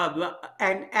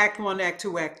an act one, act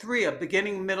two, act three, a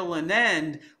beginning, middle, and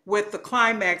end, with the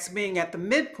climax being at the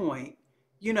midpoint?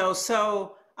 You know,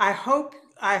 so I hope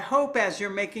as you're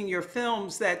making your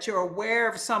films that you're aware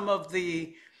of some of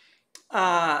the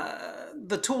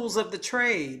tools of the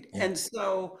trade. Yeah. And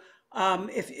so,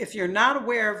 if you're not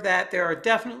aware of that, there are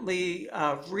definitely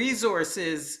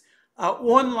resources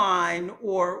online,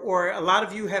 or a lot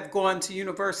of you have gone to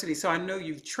university, so I know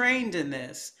you've trained in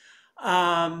this.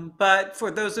 But for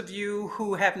those of you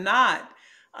who have not,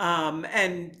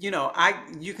 and you know,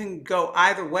 you can go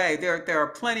either way. There are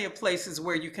plenty of places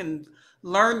where you can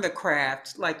learn the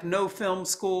craft, like No Film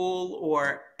School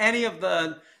or any of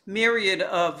the myriad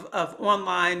of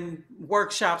online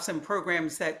workshops and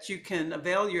programs that you can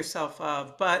avail yourself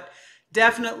of. But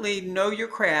definitely know your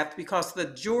craft, because the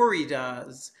jury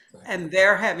does, Right. and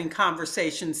they're having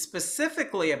conversations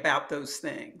specifically about those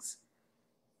things.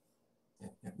 Yeah.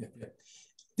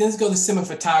 Then let's go to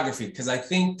cinematography, because I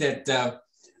think that,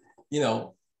 you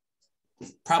know,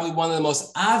 probably one of the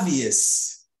most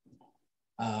obvious,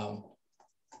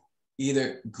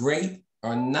 either great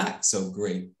or not so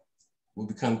great, will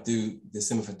become through the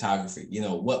cinematography. You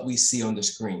know, what we see on the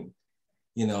screen,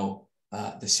 you know,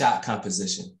 the shot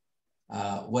composition,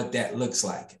 what that looks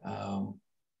like,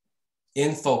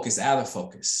 in focus, out of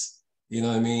focus. You know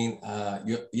what I mean?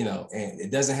 You know, and it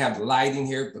doesn't have lighting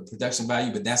here, but production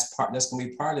value, but that's going to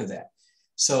be part of that.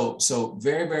 So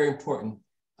very, very important,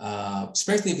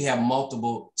 especially if you have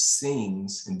multiple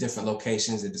scenes in different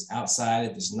locations, if it's outside,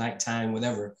 if it's nighttime,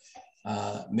 whatever,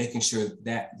 making sure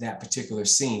that particular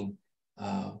scene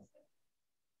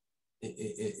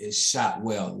is shot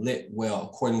well, lit well,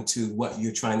 according to what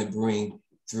you're trying to bring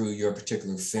through your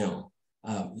particular film.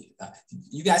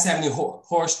 You guys have any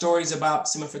horror stories about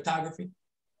cinematography?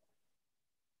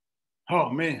 Oh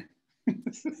man.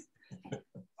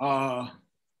 I'm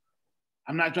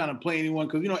not trying to play anyone,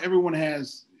 because you know everyone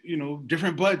has, you know,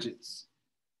 different budgets.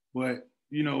 But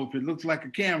you know, if it looks like a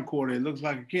camcorder, it looks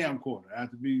like a camcorder. I have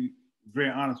to be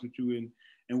very honest with you.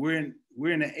 And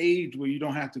we're in an age where you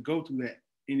don't have to go through that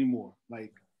anymore.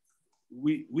 Like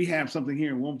we have something here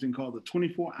in Wilmington called the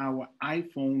 24-hour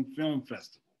iPhone Film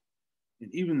Festival.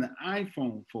 And even the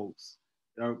iPhone folks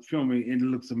are filming, and it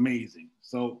looks amazing.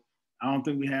 So I don't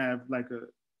think we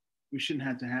shouldn't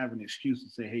have to have an excuse to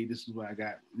say, hey, this is what I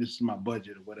got, this is my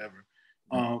budget or whatever.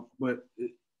 But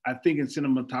I think in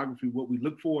cinematography, what we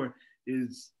look for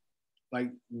is like,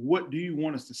 what do you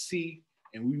want us to see?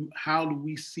 And how do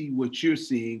we see what you're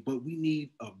seeing? But we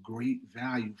need a great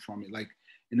value from it. Like,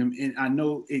 and I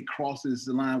know it crosses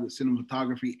the line with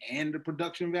cinematography and the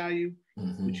production value,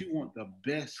 but you want the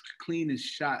best, cleanest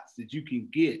shots that you can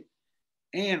get.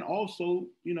 And also,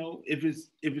 you know, if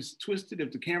it's twisted,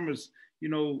 if the camera's, you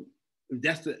know, if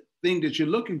that's the thing that you're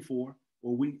looking for,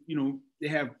 or we, you know, they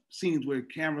have scenes where the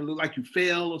camera look like you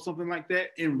fell or something like that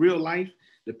in real life,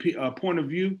 the point of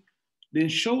view, then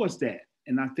show us that.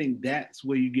 And I think that's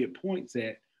where you get points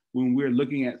at when we're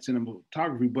looking at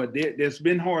cinematography. But there's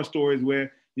been horror stories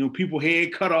where, you know, people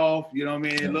head cut off, you know what I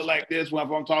mean? It look like this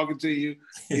while I'm talking to you,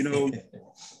 you know,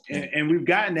 and we've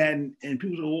gotten that. And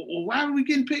people say, well, why are we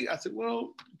getting picked? I said,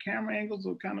 well, camera angles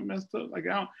are kind of messed up. Like,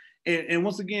 and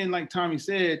once again, like Tommy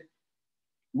said,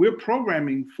 we're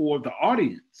programming for the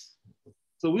audience.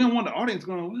 So we don't want the audience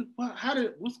going,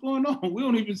 what's going on? We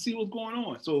don't even see what's going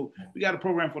on. So we got a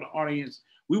program for the audience.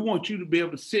 We want you to be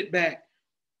able to sit back,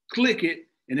 click it,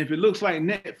 and if it looks like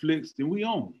Netflix, then we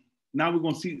own. Now we're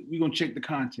gonna check the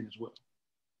content as well.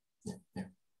 Yeah.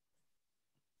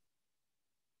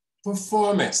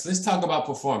 Performance. Let's talk about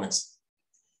performance.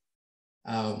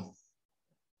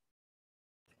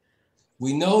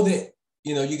 We know that,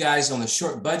 you know, you guys on a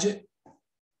short budget,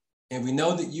 and we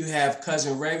know that you have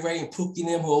cousin Ray Ray and Pookie and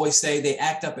them who always say they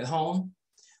act up at home.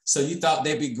 So you thought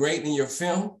they'd be great in your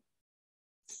film.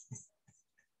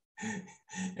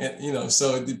 And, you know,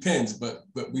 so it depends, but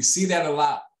we see that a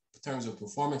lot in terms of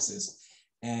performances.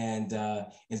 And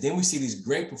then we see these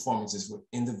great performances with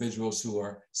individuals who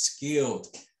are skilled.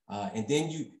 And then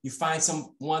you find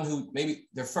someone who maybe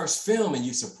their first film and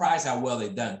you're surprised how well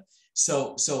they've done.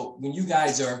 So when you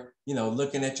guys are, you know,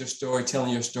 looking at your story,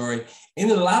 telling your story, and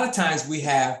a lot of times we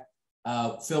have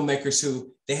filmmakers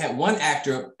who they had one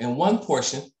actor in one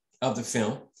portion of the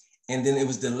film, and then it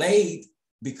was delayed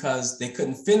because they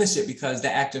couldn't finish it because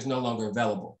the actor is no longer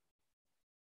available.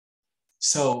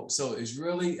 So it's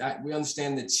really, we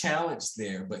understand the challenge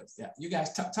there, but you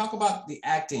guys talk about the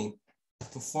acting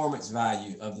performance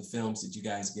value of the films that you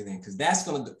guys get in, because that's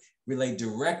going to relate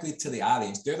directly to the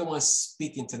audience. They're the ones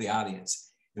speaking to the audience.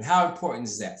 And how important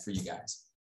is that for you guys?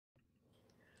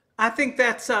 I think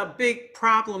that's a big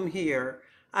problem here.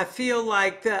 I feel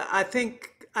like I think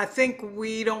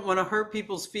we don't want to hurt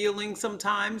people's feelings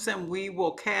sometimes, and we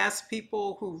will cast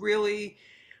people who really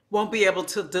won't be able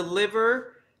to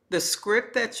deliver the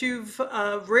script that you've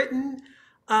written.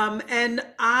 And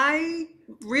I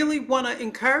really want to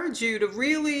encourage you to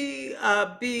really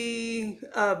be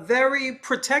very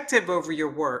protective over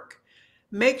your work.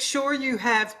 Make sure you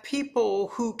have people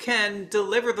who can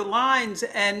deliver the lines.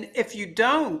 And if you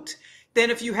don't, then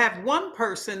if you have one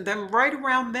person, then right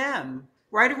around them,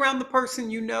 right around the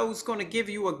person you know is going to give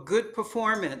you a good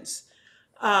performance,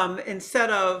 instead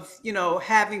of, you know,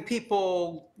 having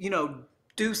people, you know,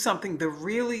 do something they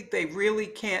really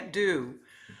can't do.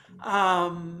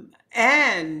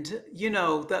 And, you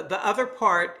know, the other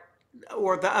part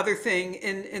or the other thing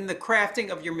in the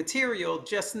crafting of your material,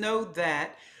 just know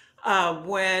that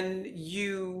when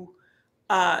you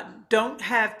don't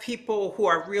have people who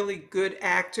are really good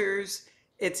actors,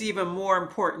 it's even more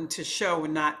important to show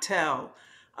and not tell,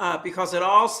 because it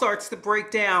all starts to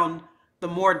break down the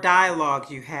more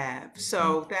dialogue you have.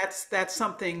 So that's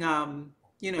something,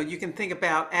 you know, you can think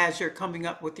about as you're coming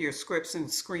up with your scripts and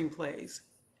screenplays.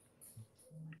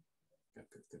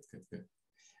 Good.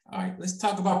 All right, let's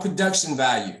talk about production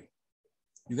value.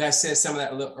 You guys said some of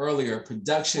that a little earlier,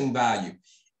 production value.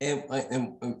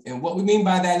 And what we mean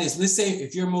by that is, let's say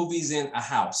if your movie's in a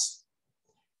house,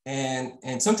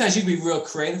 and sometimes you can be real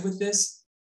creative with this,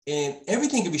 and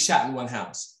everything can be shot in one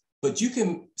house, but you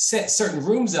can set certain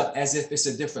rooms up as if it's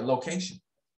a different location,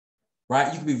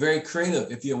 right? You can be very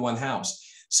creative if you're in one house.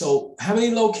 So how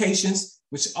many locations,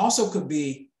 which also could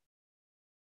be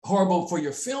horrible for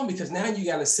your film, because now you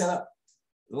got to set up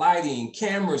lighting,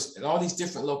 cameras, and all these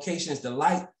different locations. The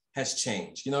light has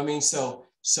changed, you know what I mean? So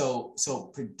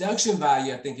production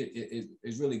value, I think it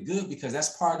is really good, because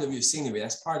that's part of your scenery.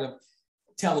 That's part of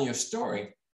telling your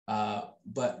story.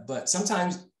 But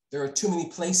sometimes there are too many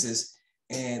places,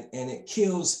 and it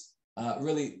kills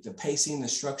really the pacing, the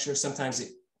structure. Sometimes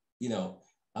it, you know,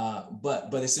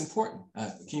 but it's important.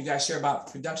 Can you guys share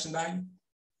about production value?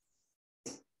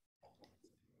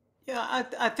 Yeah,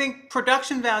 I think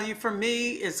production value for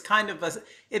me is kind of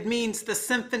it means the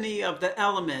symphony of the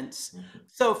elements.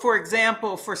 So, for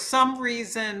example, for some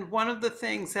reason, one of the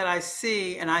things that I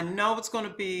see, and I know it's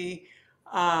going to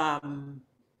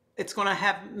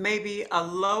have maybe a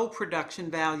low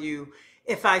production value,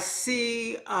 if I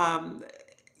see a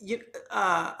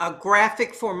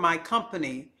graphic for my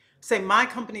company. Say my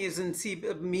company is in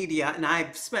media, and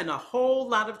I've spent a whole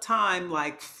lot of time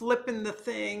like flipping the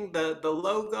thing, the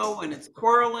logo, and it's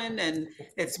twirling and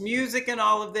it's music and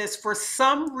all of this. For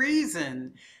some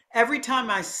reason, every time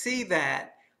I see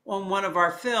that on one of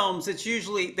our films, it's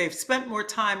usually they've spent more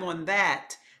time on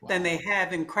that than they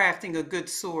have in crafting a good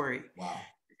story. Wow.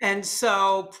 And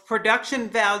so production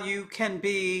value can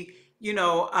be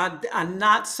a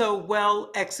not so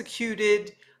well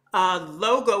executed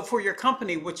logo for your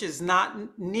company, which is not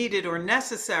needed or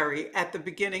necessary at the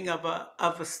beginning of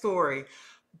a story.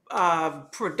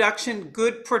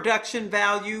 Good production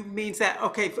value means that,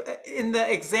 okay, in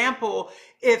the example,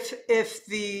 if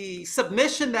the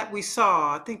submission that we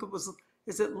saw, I think it was,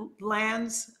 is it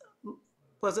Lands?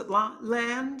 Was it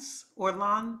Lands or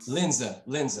Lans? Lenza.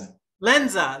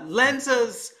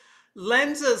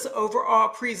 Lenza's overall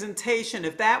presentation,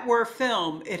 if that were a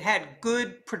film, it had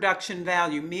good production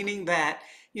value, meaning that,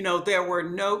 there were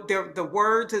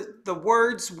the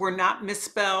words were not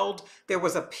misspelled. There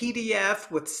was a PDF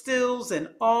with stills and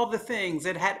all the things.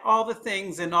 It had all the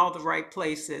things in all the right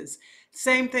places.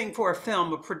 Same thing for a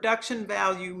film. A production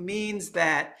value means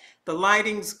that the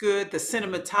lighting's good, the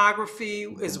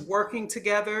cinematography is working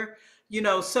together,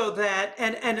 so that,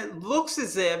 and it looks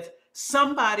as if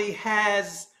somebody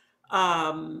has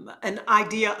an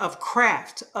idea of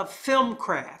craft, of film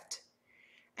craft.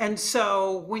 And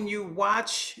so when you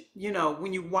watch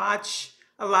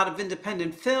a lot of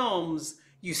independent films,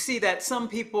 you see that some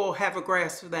people have a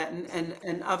grasp of that,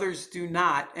 and others do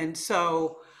not. And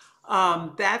so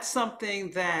that's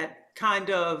something that kind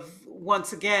of,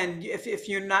 once again, if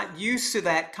you're not used to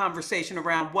that conversation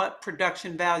around what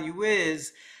production value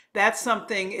is, that's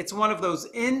something, it's one of those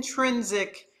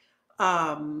intrinsic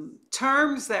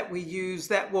terms that we use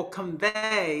that will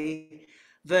convey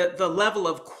the level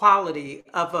of quality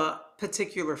of a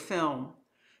particular film.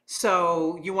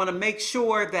 So you want to make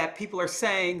sure that people are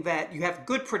saying that you have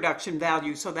good production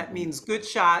value. So that means good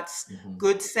shots,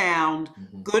 good sound,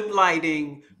 good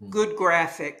lighting, good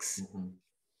graphics,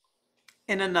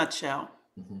 in a nutshell.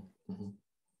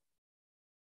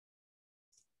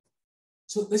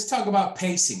 So let's talk about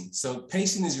pacing. So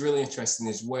pacing is really interesting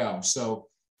as well. So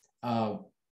I'm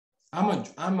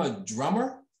a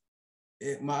drummer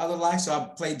in my other life, so I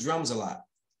play drums a lot,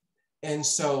 and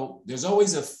so there's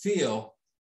always a feel,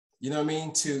 you know what I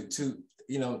mean, to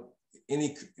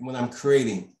any when I'm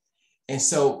creating. And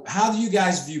so, how do you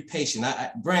guys view pacing?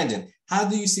 Brandon, how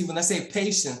do you see when I say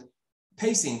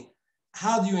pacing?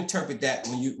 How do you interpret that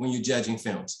when you're judging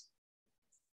films?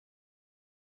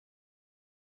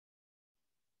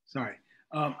 Sorry.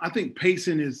 I think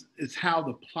pacing is how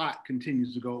the plot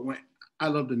continues to go. I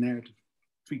love the narrative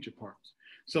feature parts.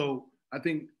 So I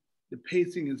think the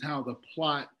pacing is how the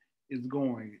plot is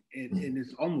going. And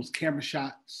it's almost camera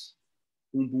shots,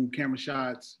 boom, boom, camera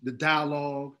shots, the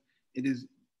dialogue. It's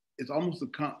almost a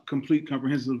complete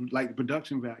comprehensive, like,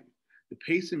 production value. The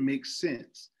pacing makes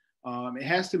sense. It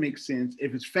has to make sense.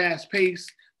 If it's fast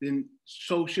paced, then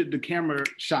so should the camera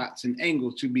shots and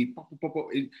angles should be,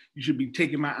 you should be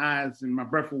taking my eyes and my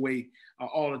breath away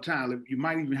all the time. You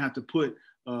might even have to put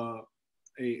a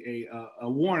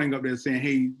warning up there saying,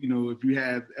 hey, if you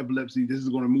have epilepsy, this is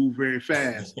going to move very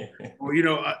fast. Or,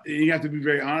 you have to be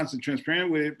very honest and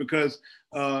transparent with it, because,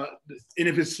 and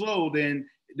if it's slow, then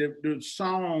the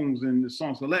songs and the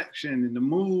song selection and the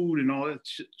mood and all that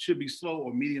should be slow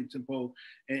or medium tempo.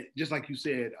 And just like you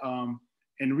said,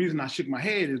 and the reason I shook my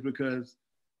head is because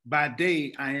by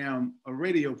day I am a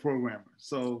radio programmer.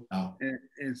 So,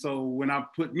 and so when I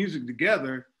put music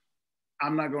together,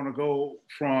 I'm not going to go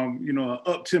from, an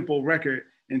up-tempo record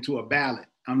into a ballad.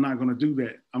 I'm not going to do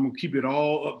that. I'm going to keep it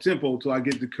all up-tempo till I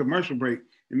get the commercial break.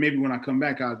 And maybe when I come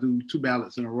back, I'll do 2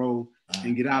 ballads in a row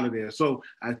and get out of there. So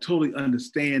I totally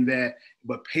understand that,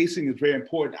 but pacing is very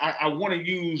important. I want to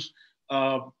use,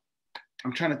 I'm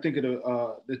trying to think of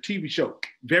the TV show,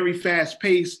 very fast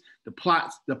paced. The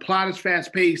plot is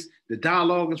fast paced. The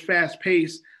dialogue is fast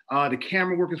paced. The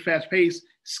camera work is fast paced.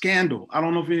 Scandal. I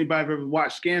don't know if anybody ever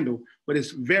watched Scandal, but it's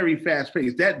very fast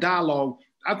paced. That dialogue,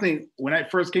 I think when I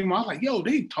first came out, I was like, yo,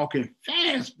 they talking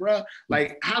fast, bro.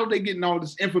 Like, how are they getting all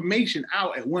this information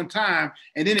out at one time?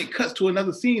 And then it cuts to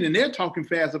another scene and they're talking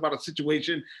fast about a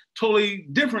situation totally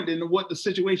different than what the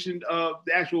situation of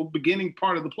the actual beginning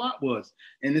part of the plot was.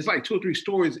 And it's like 2 or 3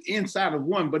 stories inside of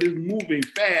one, but it's moving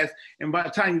fast. And by the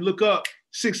time you look up,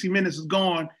 60 minutes is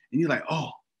gone and you're like, oh,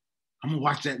 I'm gonna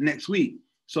watch that next week.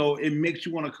 So it makes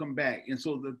you want to come back. And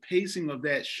so the pacing of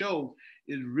that show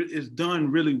is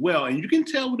done really well. And you can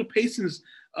tell when the pacing is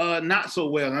not so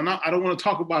well. And I don't want to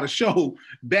talk about a show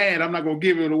bad. I'm not going to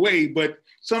give it away. But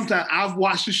sometimes I've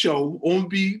watched the show on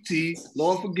BET.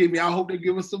 Lord forgive me. I hope they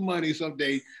give us some money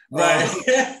someday.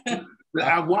 Right.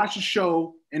 I've watched the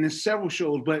show and there's several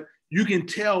shows, but you can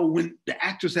tell when the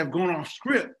actors have gone off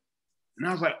script. And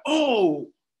I was like, oh,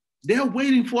 they're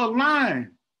waiting for a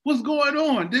line. What's going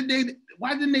on?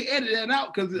 Why didn't they edit that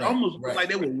out? Because it almost was like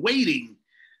they were waiting.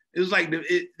 It was like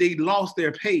they lost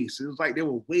their pace. It was like they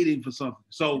were waiting for something.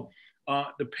 So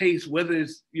the pace, whether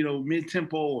it's mid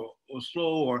tempo or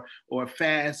slow or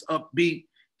fast, upbeat.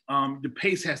 The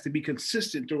pace has to be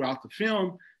consistent throughout the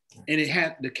film, and it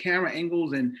had the camera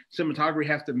angles and cinematography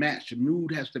has to match. The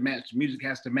mood has to match. The music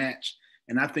has to match,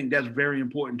 and I think that's very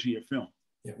important to your film.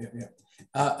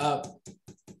 Yeah.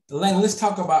 Elaine, let's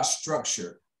talk about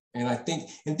structure. And I think,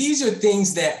 and these are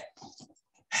things that,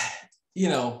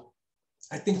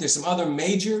 I think there's some other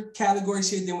major categories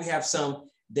here. Then we have some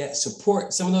that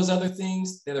support some of those other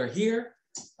things that are here.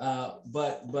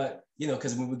 But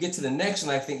because when we get to the next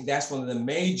one, I think that's one of the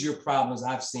major problems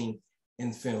I've seen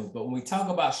in films. But when we talk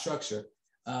about structure,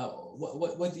 how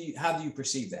do you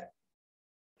perceive that?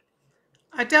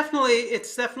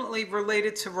 It's definitely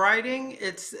related to writing.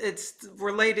 It's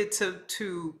related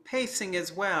to pacing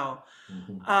as well.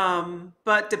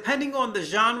 But depending on the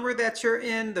genre that you're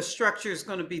in, the structure is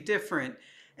going to be different.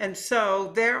 And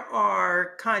so there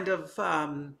are kind of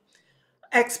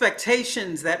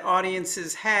expectations that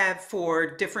audiences have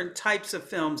for different types of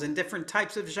films and different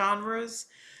types of genres.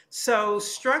 So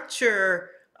structure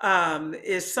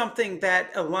is something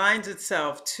that aligns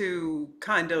itself to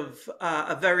kind of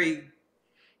a very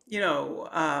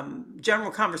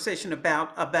general conversation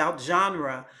about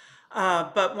genre.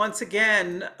 But once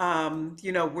again,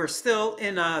 we're still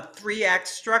in a three-act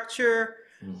structure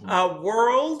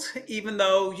world, even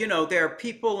though there are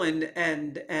people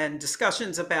and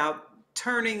discussions about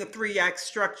turning a three-act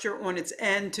structure on its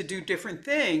end to do different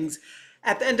things.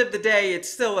 At the end of the day, it's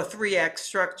still a three-act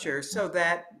structure, so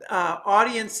that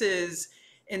audiences,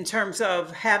 in terms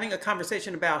of having a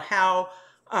conversation about how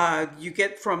you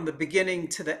get from the beginning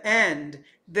to the end,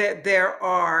 that there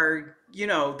are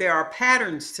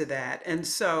patterns to that. And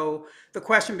so the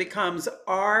question becomes,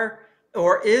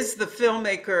 is the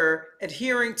filmmaker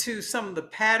adhering to some of the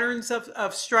patterns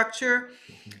of structure?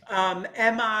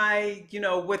 Am I,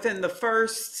 within the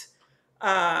first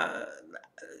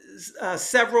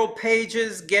several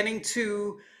pages getting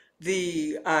to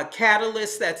the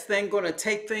catalyst that's then going to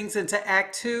take things into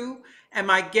Act Two? Am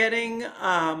I getting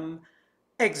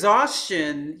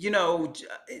exhaustion,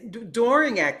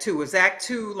 during Act Two? Is Act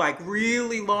Two like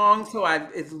really long so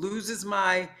it loses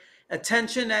my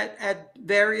attention at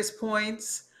various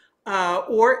points?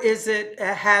 Or is it,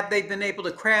 have they been able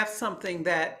to craft something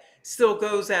that still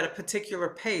goes at a particular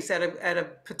pace, at a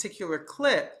particular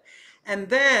clip? And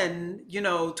then,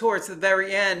 towards the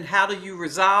very end, how do you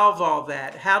resolve all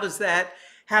that? How does that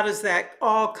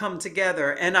all come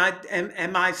together? And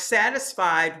am I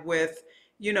satisfied with,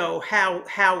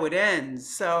 how it ends?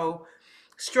 So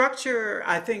structure,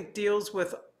 I think, deals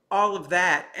with all of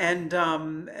that. And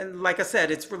like I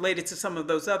said, it's related to some of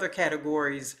those other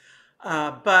categories.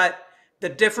 But the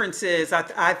difference is,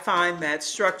 I find that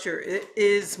structure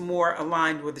is more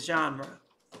aligned with genre.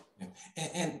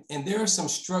 And there are some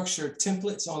structure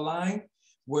templates online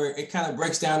where it kind of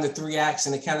breaks down the three acts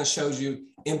and it kind of shows you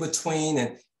in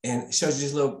between and shows you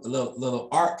this little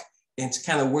arc and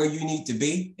kind of where you need to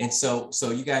be. And so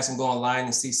you guys can go online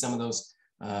and see some of those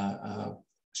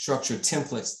structure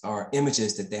templates or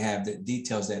images that they have that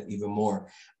details that even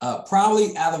more.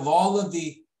 Probably out of all of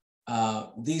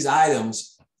these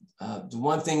items, the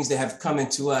one things that have come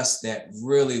into us that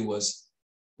really was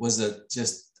a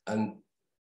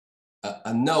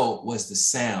no was the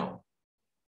sound.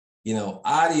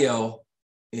 Audio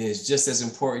is just as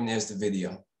important as the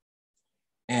video.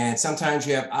 And sometimes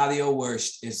you have audio where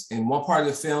it's in one part of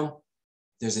the film,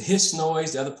 there's a hiss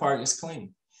noise, the other part is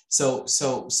clean. So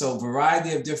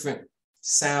variety of different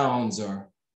sounds or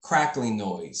crackling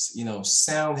noise,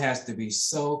 sound has to be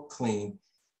so clean.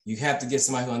 You have to get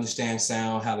somebody who understands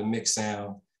sound, how to mix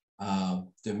sound.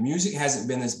 The music hasn't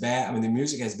been as bad. I mean, the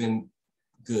music has been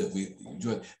good, we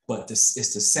enjoy it, but it's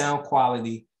the sound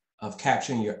quality of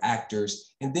capturing your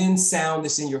actors, and then sound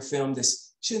that's in your film that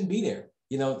shouldn't be there.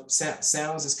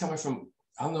 Sounds is coming from,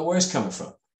 I don't know where it's coming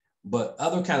from, but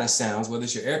other kind of sounds, whether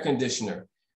it's your air conditioner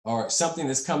or something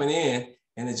that's coming in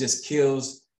and it just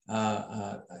kills,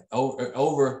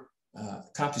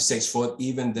 compensates for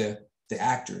even the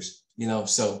actors.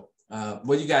 So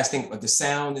what do you guys think of the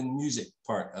sound and music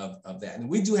part of that? And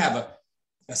we do have a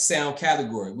sound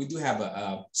category. We do have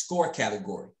a score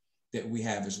category that we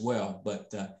have as well,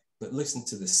 but listen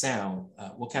to the sound.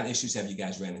 What kind of issues have you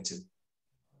guys ran into?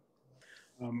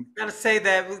 Gotta say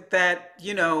that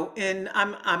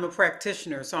I'm a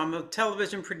practitioner, so I'm a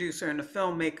television producer and a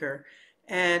filmmaker,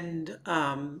 and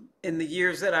in the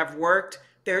years that I've worked,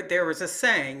 there was a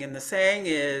saying, and the saying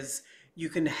is, you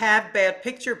can have bad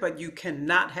picture, but you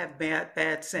cannot have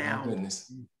bad sound. My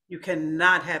goodness. You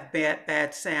cannot have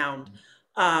bad sound.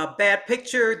 Bad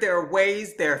picture, there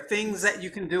are things that you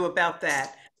can do about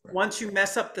that. Once you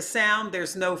mess up the sound,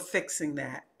 there's no fixing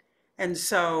that. And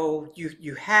so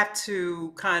you have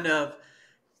to kind of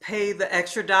pay the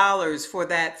extra dollars for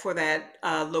that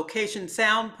location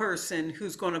sound person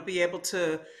who's going to be able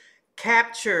to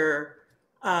capture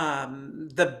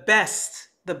the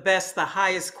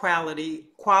highest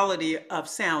quality of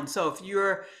sound. So if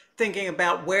you're thinking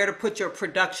about where to put your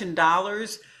production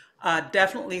dollars,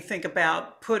 definitely think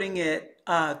about putting it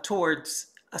towards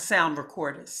a sound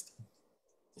recordist.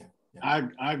 I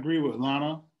agree with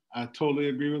Lana. I totally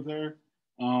agree with her.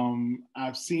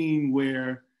 I've seen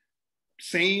where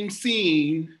same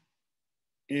scene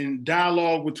in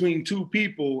dialogue between two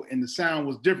people and the sound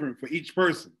was different for each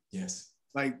person. Yes.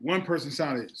 Like one person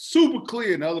sounded super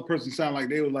clear and the other person sounded like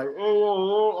they were like,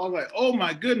 oh. I was like, oh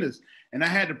my goodness. And I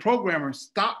had the programmer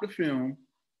stop the film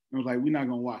and was like, we're not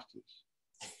gonna watch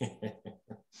this.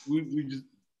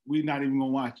 we're not even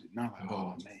gonna watch it. And I'm like,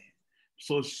 oh man.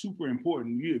 So it's super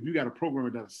important. If you got a programmer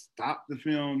that'll stop the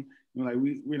film, you're like,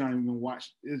 we're not even gonna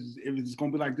watch. If it's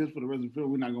gonna be like this for the rest of the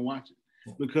film, we're not gonna watch it.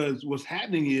 Because what's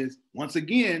happening is, once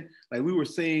again, like we were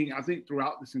saying, I think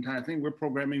throughout this entire thing, we're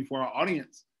programming for our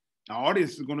audience. Our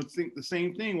audience is gonna think the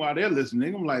same thing while they're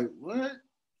listening. I'm like, what?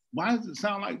 Why does it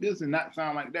sound like this and not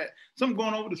sound like that? Something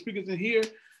going over the speakers in here.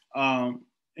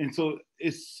 And so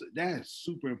that is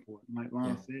super important. Like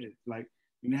Lana said, like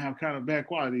you have kind of bad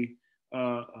quality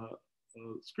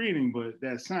screening, but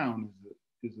that sound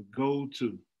is a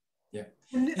go-to. Yeah.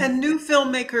 And new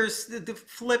filmmakers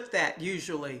flip that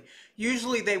usually.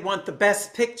 Usually they want the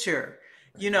best picture,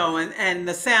 and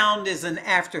the sound is an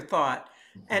afterthought.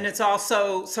 And it's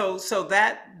also so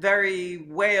that very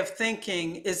way of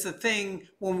thinking is the thing.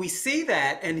 When we see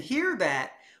that and hear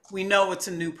that, we know it's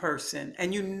a new person.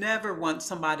 And you never want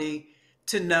somebody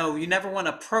to know. You never want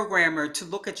a programmer to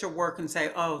look at your work and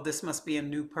say, oh, this must be a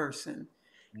new person.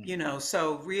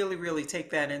 So really, really take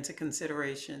that into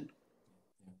consideration.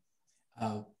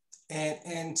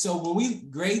 And so when we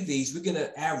grade these, we get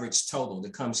an average total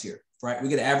that comes here, right? We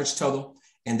get an average total,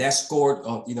 and that's scored,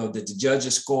 that the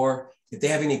judges score. If they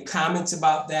have any comments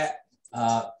about that,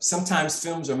 sometimes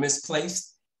films are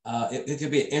misplaced. It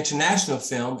could be an international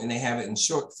film and they have it in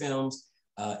short films.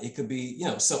 It could be,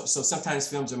 so sometimes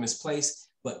films are misplaced,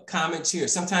 but comments here,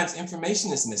 sometimes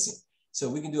information is missing. So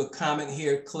we can do a comment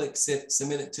here, click,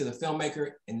 submit it to the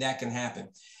filmmaker, and that can happen.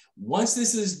 Once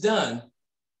this is done,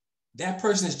 that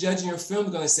person is judging your film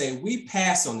going to say, we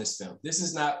pass on this film. This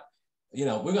is not,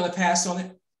 we're going to pass on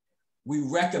it. We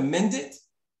recommend it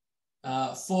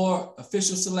for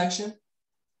official selection.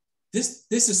 This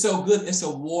is so good, it's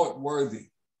award worthy,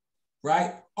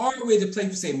 right? Or we the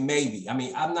place to say maybe. I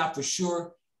mean, I'm not for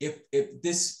sure if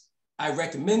this, I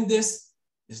recommend this.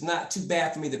 It's not too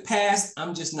bad for me to pass.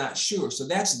 I'm just not sure. So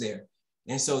that's there.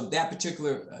 And so that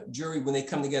particular jury, when they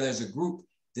come together as a group,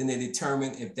 then they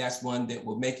determine if that's one that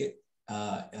will make it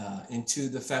into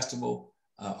the festival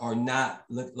or not.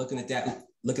 Looking at that,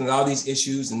 looking at all these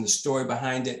issues and the story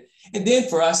behind it. And then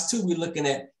for us too, we're looking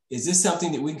at, is this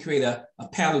something that we can create a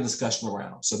panel discussion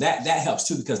around? So that helps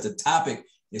too, because the topic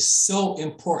is so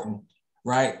important,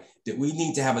 right? That we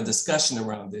need to have a discussion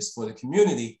around this for the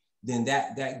community. Then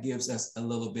that gives us a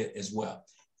little bit as well.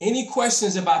 Any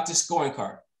questions about this scoring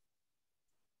card?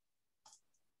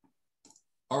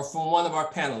 Or from one of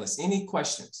our panelists, any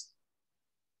questions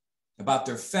about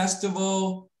their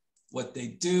festival, what they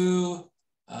do,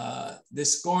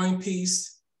 this scoring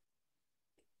piece?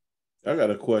 I got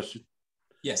a question.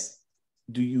 Yes.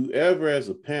 Do you ever, as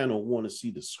a panel, want to see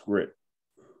the script?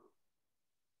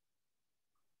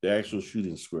 The actual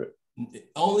shooting script?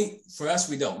 Only for us,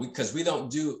 we don't, because we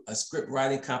don't do a script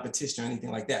writing competition or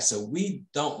anything like that. So we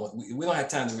don't have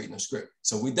time to read no script.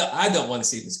 So I don't want to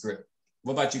see the script.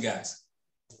 What about you guys?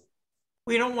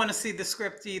 We don't want to see the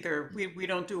script either. We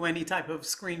don't do any type of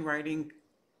screenwriting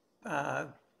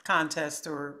contest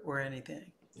or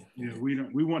anything. Yeah,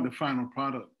 we want the final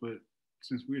product, but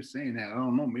since we're saying that, I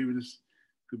don't know, maybe this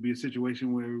could be a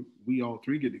situation where we all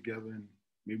three get together and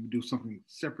maybe do something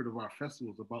separate of our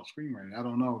festivals about screenwriting. I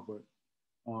don't know, but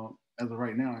as of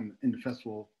right now in the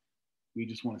festival, we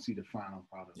just want to see the final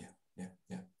product.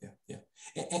 Yeah.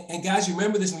 And guys,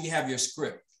 remember this when you have your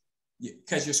script,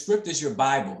 because your script is your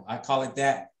Bible. I call it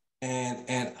that.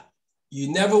 And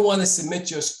you never want to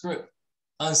submit your script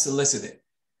unsolicited,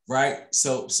 right?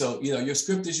 So your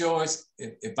script is yours.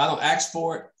 If I don't ask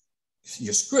for it,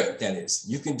 your script, that is.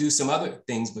 You can do some other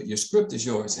things, but your script is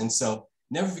yours. And so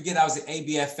never forget, I was at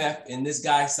ABFF and this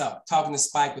guy stopped talking to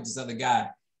Spike with this other guy.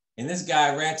 And this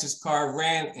guy ran to his car,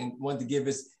 ran and wanted to give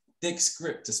his thick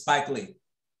script to Spike Lee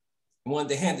and wanted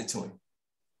to hand it to him,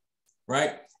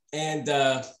 right? And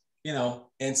you know,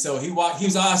 and so he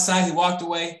was outside, he walked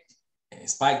away and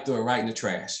Spike threw it right in the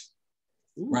trash.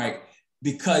 Ooh. Right?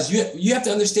 Because you have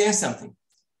to understand something.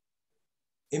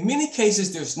 In many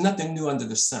cases, there's nothing new under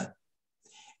the sun.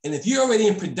 And if you're already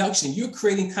in production, you're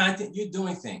creating content, you're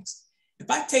doing things. If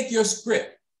I take your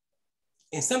script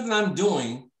and something I'm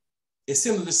doing is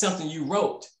similar to something you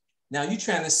wrote, now you're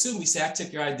trying to sue me, say, I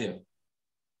took your idea.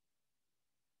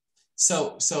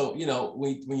 So you know,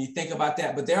 when you think about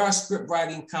that, but there are script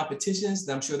writing competitions,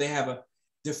 and I'm sure they have a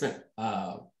different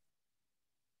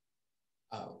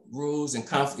rules and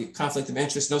conflict of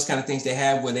interest, those kind of things they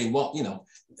have where they won't, you know,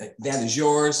 that is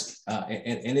yours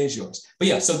and is yours. But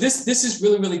yeah, so this is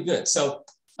really, really good. So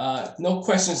no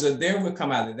questions are there. We'll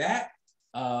come out of that.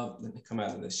 Let me come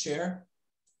out of the share.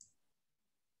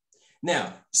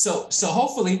 Now, so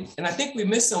hopefully, and I think we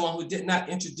missed someone who did not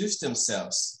introduce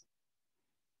themselves.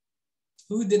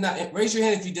 Who did not, raise your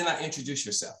hand if you did not introduce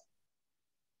yourself.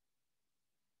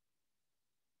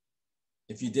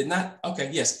 If you did not, okay,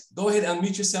 yes. Go ahead,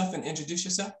 unmute yourself and introduce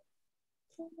yourself.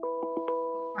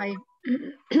 Hi.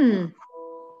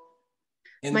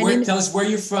 And tell us where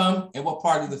you're from and what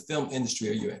part of the film industry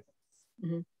are you in?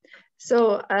 Mm-hmm.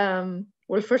 So,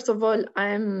 well, first of all,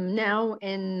 I'm now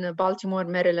in Baltimore,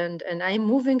 Maryland, and I'm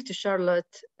moving to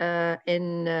Charlotte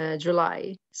in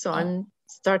July. So I'm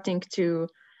starting to,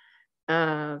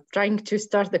 trying to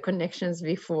start the connections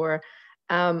before.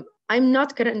 I'm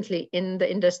not currently in the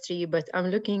industry, but I'm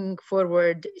looking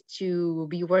forward to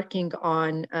be working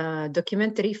on a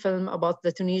documentary film about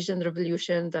the Tunisian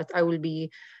revolution that I will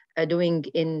be doing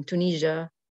in Tunisia,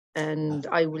 and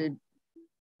I'll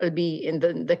be in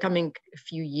the coming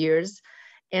few years.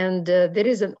 And there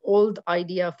is an old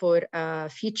idea for a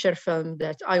feature film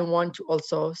that I want to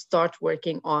also start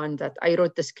working on, that I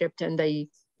wrote the script and I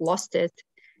lost it,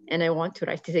 and I want to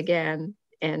write it again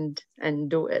and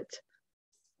do it.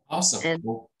 Awesome. And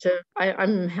so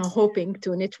I'm hoping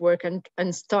to network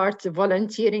and start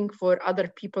volunteering for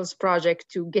other people's project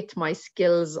to get my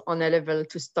skills on a level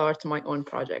to start my own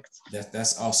projects.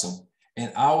 That's awesome.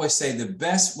 And I always say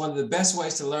one of the best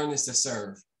ways to learn is to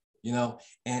serve, you know,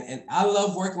 and I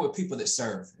love working with people that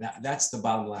serve. That's the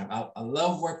bottom line. I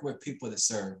love working with people that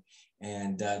serve,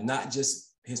 and not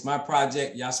just, here's my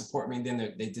project, y'all support me, and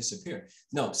then they disappear.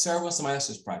 No, serve on somebody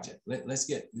else's project. Let's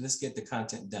get the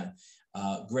content done.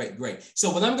 Great. So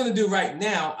what I'm going to do right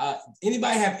now,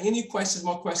 anybody have any questions,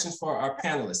 more questions for our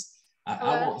panelists?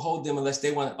 I won't hold them unless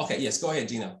they want to. Okay, yes, go ahead,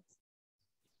 Gino.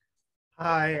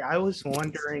 Hi, I was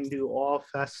wondering, do all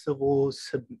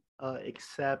festivals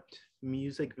accept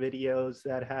music videos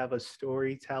that have a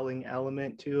storytelling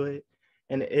element to it?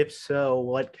 And if so,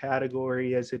 what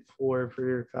category is it for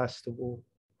your festival?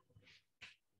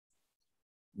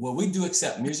 Well, we do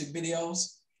accept music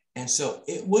videos. And so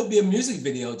it would be a music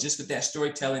video just with that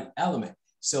storytelling element.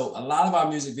 So a lot of our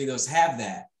music videos have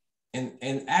that.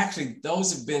 And actually,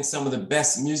 those have been some of the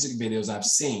best music videos I've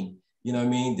seen. You know what I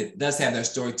mean? That does have that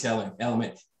storytelling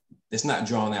element that's not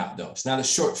drawn out, though. It's not a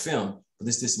short film, but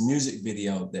it's this music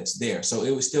video that's there. So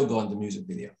it would still go into music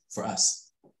video for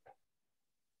us.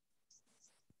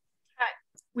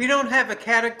 We don't have a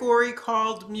category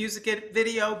called music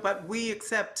video, but we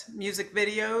accept music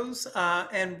videos,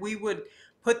 and we would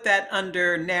put that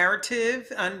under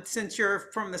narrative. And since you're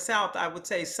from the South, I would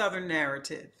say Southern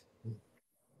narrative.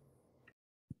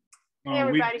 Hey,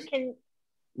 everybody,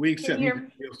 we accept music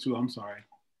videos too? I'm sorry.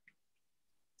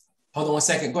 Hold on one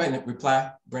second. Go ahead and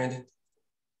reply, Brandon.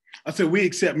 I said we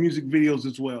accept music videos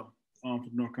as well from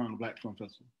North Carolina Black Film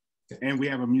Festival. Okay. And we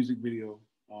have a music video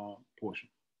portion.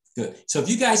 Good. So if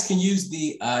you guys can use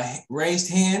the raised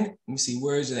hand, let me see,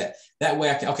 where is it at? That way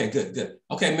I can, okay, good.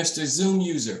 Okay, Mr. Zoom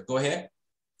user, go ahead.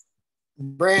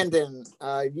 Brandon,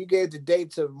 you gave the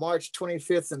dates of March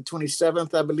 25th and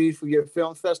 27th, I believe, for your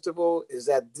film festival. Is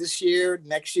that this year,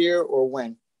 next year, or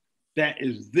when? That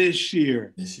is this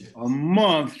year. A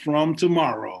month from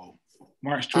tomorrow,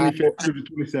 March 25th to the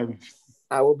 27th.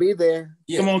 I will be there.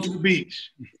 Yeah. Come on to the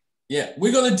beach. Yeah,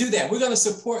 we're going to do that. We're going to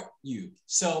support you.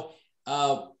 So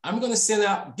I'm going to send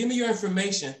out, give me your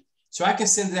information so I can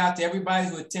send it out to everybody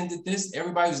who attended this,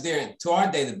 everybody who's there, to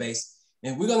our database.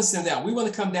 And we're going to send out, we want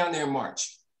to come down there in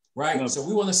March, right? No. So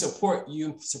we want to support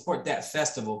you, support that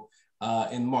festival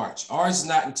in March. Ours is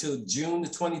not until June the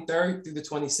 23rd through the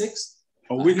 26th.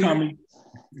 Oh, we're coming.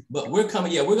 But we're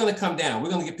coming, yeah, we're going to come down.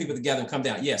 We're going to get people together and come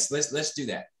down. Yes, let's do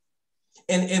that.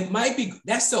 And it might be,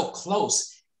 that's so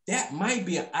close. That might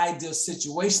be an ideal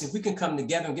situation. If we can come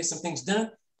together and get some things done,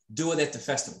 do it at the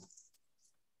festival.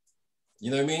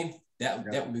 You know what I mean?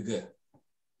 That would be good.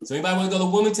 So anybody want to go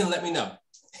to Wilmington, let me know.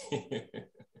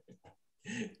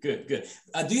 Good.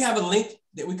 Do you have a link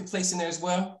that we can place in there as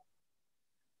well?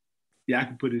 Yeah, I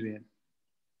can put it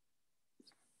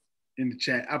in the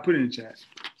chat. I'll put it in the chat.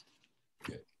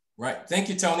 Good. Right. Thank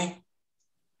you, Tony.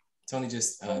 Tony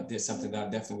just did something that I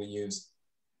definitely use.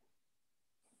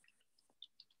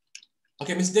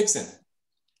 Okay, Ms. Dixon.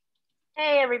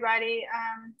 Hey, everybody.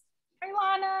 Hey,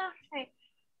 Lana. Hey,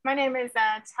 my name is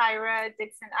Tyra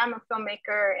Dixon. I'm a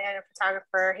filmmaker and a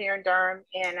photographer here in Durham,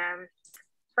 and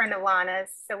friend of Lana's.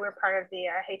 So we're part of the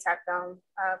Hey Ty Film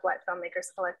Black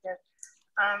Filmmakers Collective.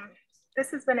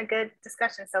 This has been a good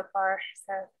discussion so far.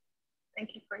 So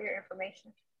thank you for your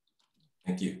information.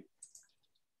 Thank you.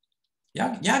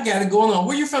 Y'all got it going on.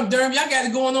 Where you from, Durham? Y'all got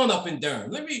it going on up in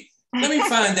Durham. Let me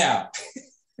find out.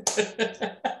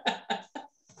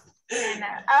 And,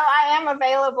 I am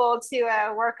available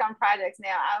to work on projects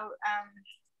now.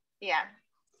 Yeah.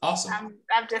 Awesome.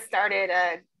 I've just started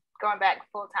going back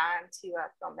full time to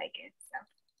filmmaking. So.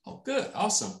 Oh, good.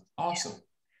 Awesome. Awesome.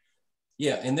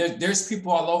 Yeah, and there's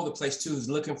people all over the place too who's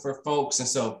looking for folks, and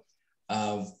so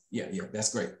yeah,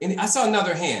 that's great. And I saw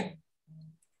another hand.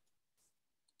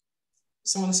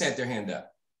 Someone else had their hand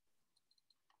up.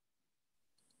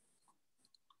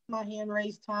 My hand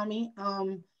raised, Tommy.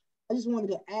 I just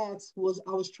wanted to ask,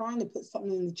 I was trying to put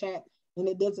something in the chat and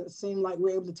it doesn't seem like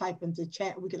we're able to type into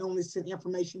chat. We can only send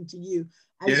information to you.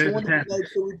 I just wanted to know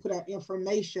so we put our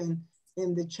information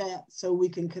in the chat so we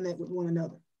can connect with one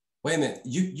another. Wait a minute,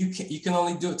 you can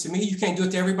only do it to me? You can't do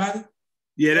it to everybody?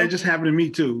 Yeah, that just happened to me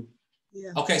too.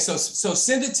 Yeah. Okay, so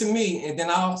send it to me and then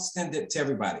I'll send it to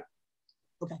everybody.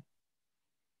 Okay.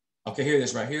 Okay, here it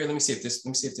is right here. Let me see if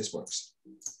this works.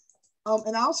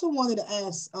 And I also wanted to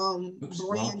ask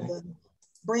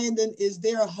Brandon, is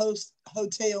there a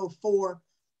hotel for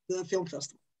the film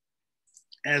festival?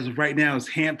 As of right now, it's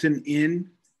Hampton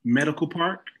Inn Medical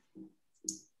Park.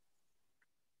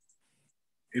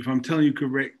 If I'm telling you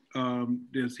correct,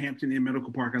 there's Hampton Inn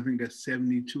Medical Park. I think that's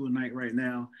 $72 a night right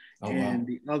now. Oh, and wow.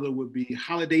 The other would be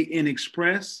Holiday Inn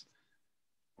Express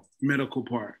Medical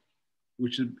Park,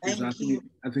 which is I think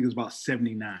it's about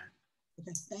 $79.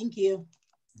 Okay, thank you.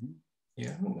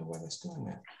 Yeah, I don't know why that's doing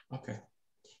that. Okay.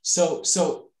 So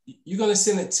you're gonna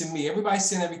send it to me. Everybody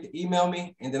send everything, email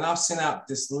me, and then I'll send out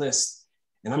this list.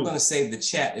 And I'm gonna save the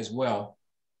chat as well.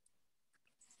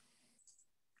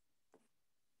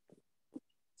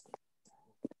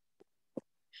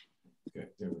 Good,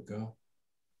 there we go.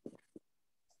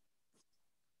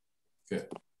 Good.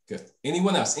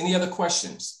 Anyone else? Any other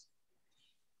questions?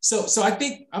 So I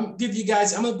think I'm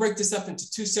gonna break this up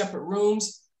into 2 separate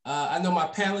rooms. I know my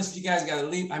panelists, you guys gotta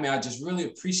leave. I mean, I just really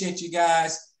appreciate you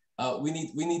guys. We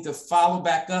need to follow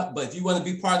back up, but if you want to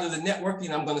be part of the networking,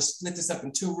 I'm gonna split this up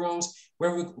in 2 rooms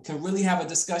where we can really have a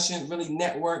discussion, really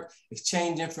network,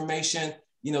 exchange information.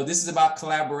 You know, this is about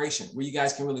collaboration where you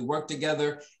guys can really work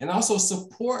together and also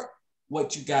support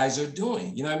what you guys are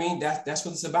doing. You know what I mean? That's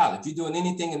what it's about. If you're doing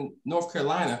anything in North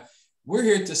Carolina, we're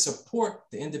here to support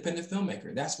the independent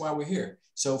filmmaker. That's why we're here.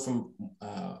 So from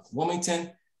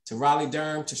Wilmington to Raleigh,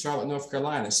 Durham to Charlotte, North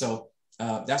Carolina. So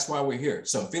that's why we're here.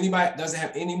 So if anybody doesn't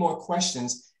have any more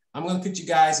questions, I'm going to put you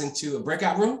guys into a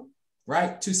breakout room,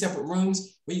 right? 2 separate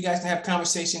rooms where you guys can have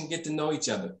conversation, get to know each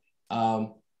other.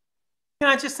 Can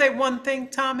I just say one thing,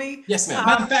 Tommy? Yes, ma'am.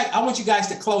 Matter of fact, I want you guys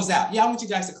to close out. Yeah, I want you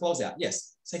guys to close out.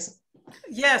 Yes, say something.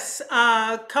 Yes,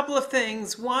 a couple of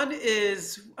things. One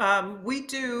is we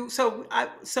do so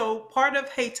part of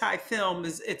Hey Ty Film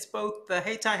is it's both the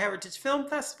Hey Ty Heritage Film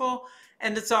Festival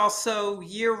and it's also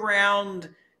year-round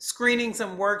screenings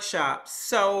and workshops.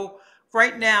 So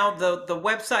right now the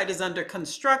website is under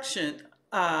construction.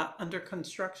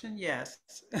 Yes.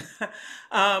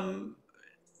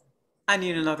 I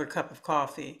need another cup of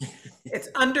coffee. It's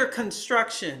under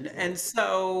construction. And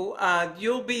so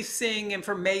you'll be seeing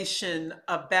information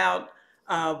about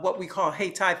what we call Hey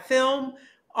Ty Film.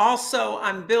 Also,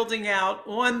 I'm building out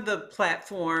on the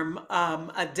platform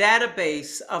a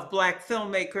database of Black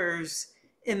filmmakers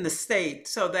in the state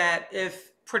so that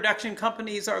if production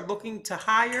companies are looking to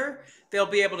hire, they'll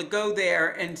be able to go there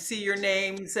and see your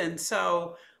names. And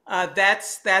so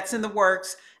that's in the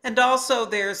works. And also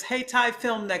there's Hey Ty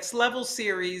Film Next Level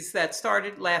series that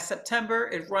started last September.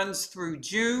 It runs through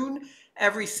June.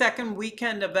 Every second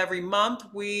weekend of every month,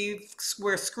 we're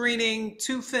screening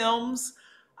 2 films,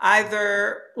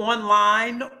 either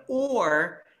online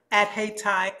or at Hey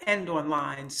Ty and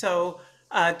online. So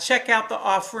check out the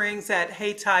offerings at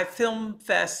Hey Ty Film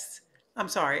Fest. I'm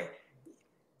sorry,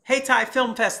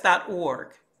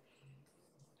 HeyTyFilmFest.org.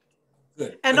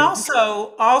 Good. And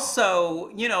also,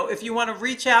 you know, if you want to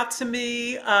reach out to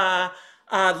me,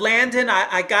 Landon,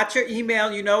 I got your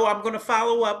email. You know, I'm going to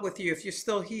follow up with you if you're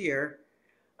still here.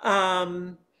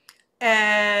 And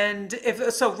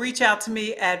if so, reach out to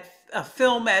me at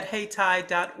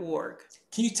film@haytide.org.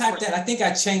 Can you type that? I think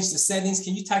I changed the settings.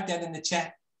 Can you type that in the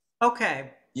chat?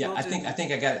 Okay. Yeah, we'll I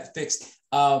think I got it fixed.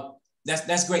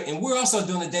 That's great. And we're also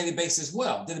doing a database as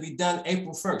well. That'll be done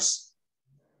April 1st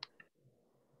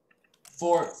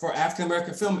for African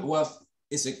American film. Well,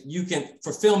 you can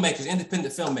for filmmakers,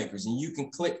 independent filmmakers, and you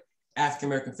can click African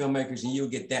American filmmakers, and you'll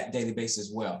get that database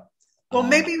as well. Well,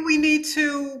 maybe we need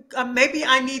to, maybe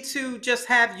I need to just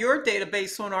have your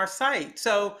database on our site.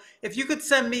 So if you could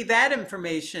send me that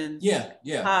information. Yeah.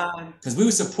 Because we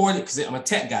would support it because I'm a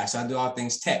tech guy, so I do all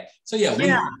things tech. So yeah,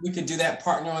 we could do that,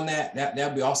 partner on that.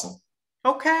 That'd be awesome.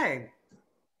 Okay.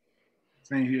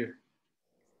 Same here.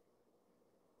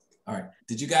 All right.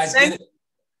 Did you guys get it?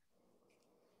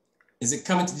 Is it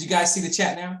coming? Did you guys see the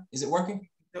chat now? Is it working?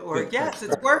 Yes,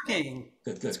 it's working.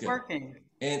 Good. It's working.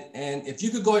 And if you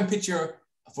could go and put your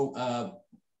North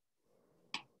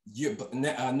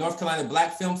Carolina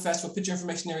Black Film Festival, put your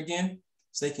information there again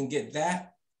so they can get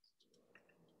that.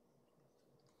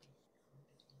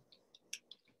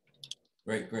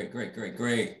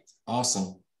 Great.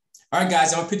 Awesome. All right,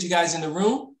 guys, I'm gonna put you guys in the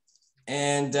room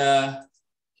and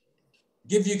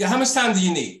give you, how much time do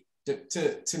you need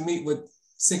to meet with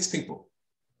 6 people?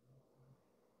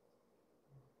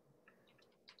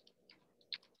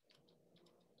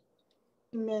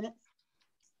 Minutes.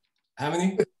 How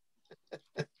many?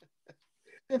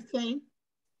 15.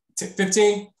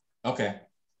 15? Okay,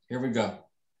 here we go.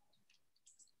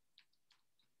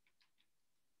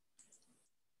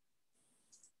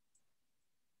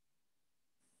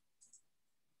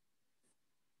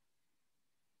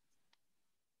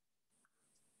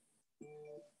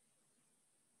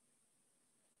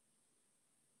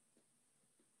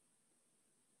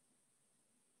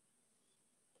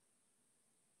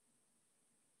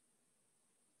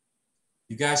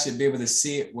 You guys should be able to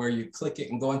see it where you click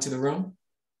it and go into the room.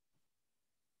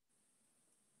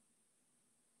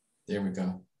 There we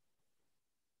go.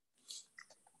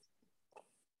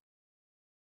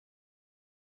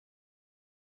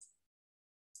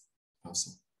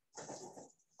 Awesome.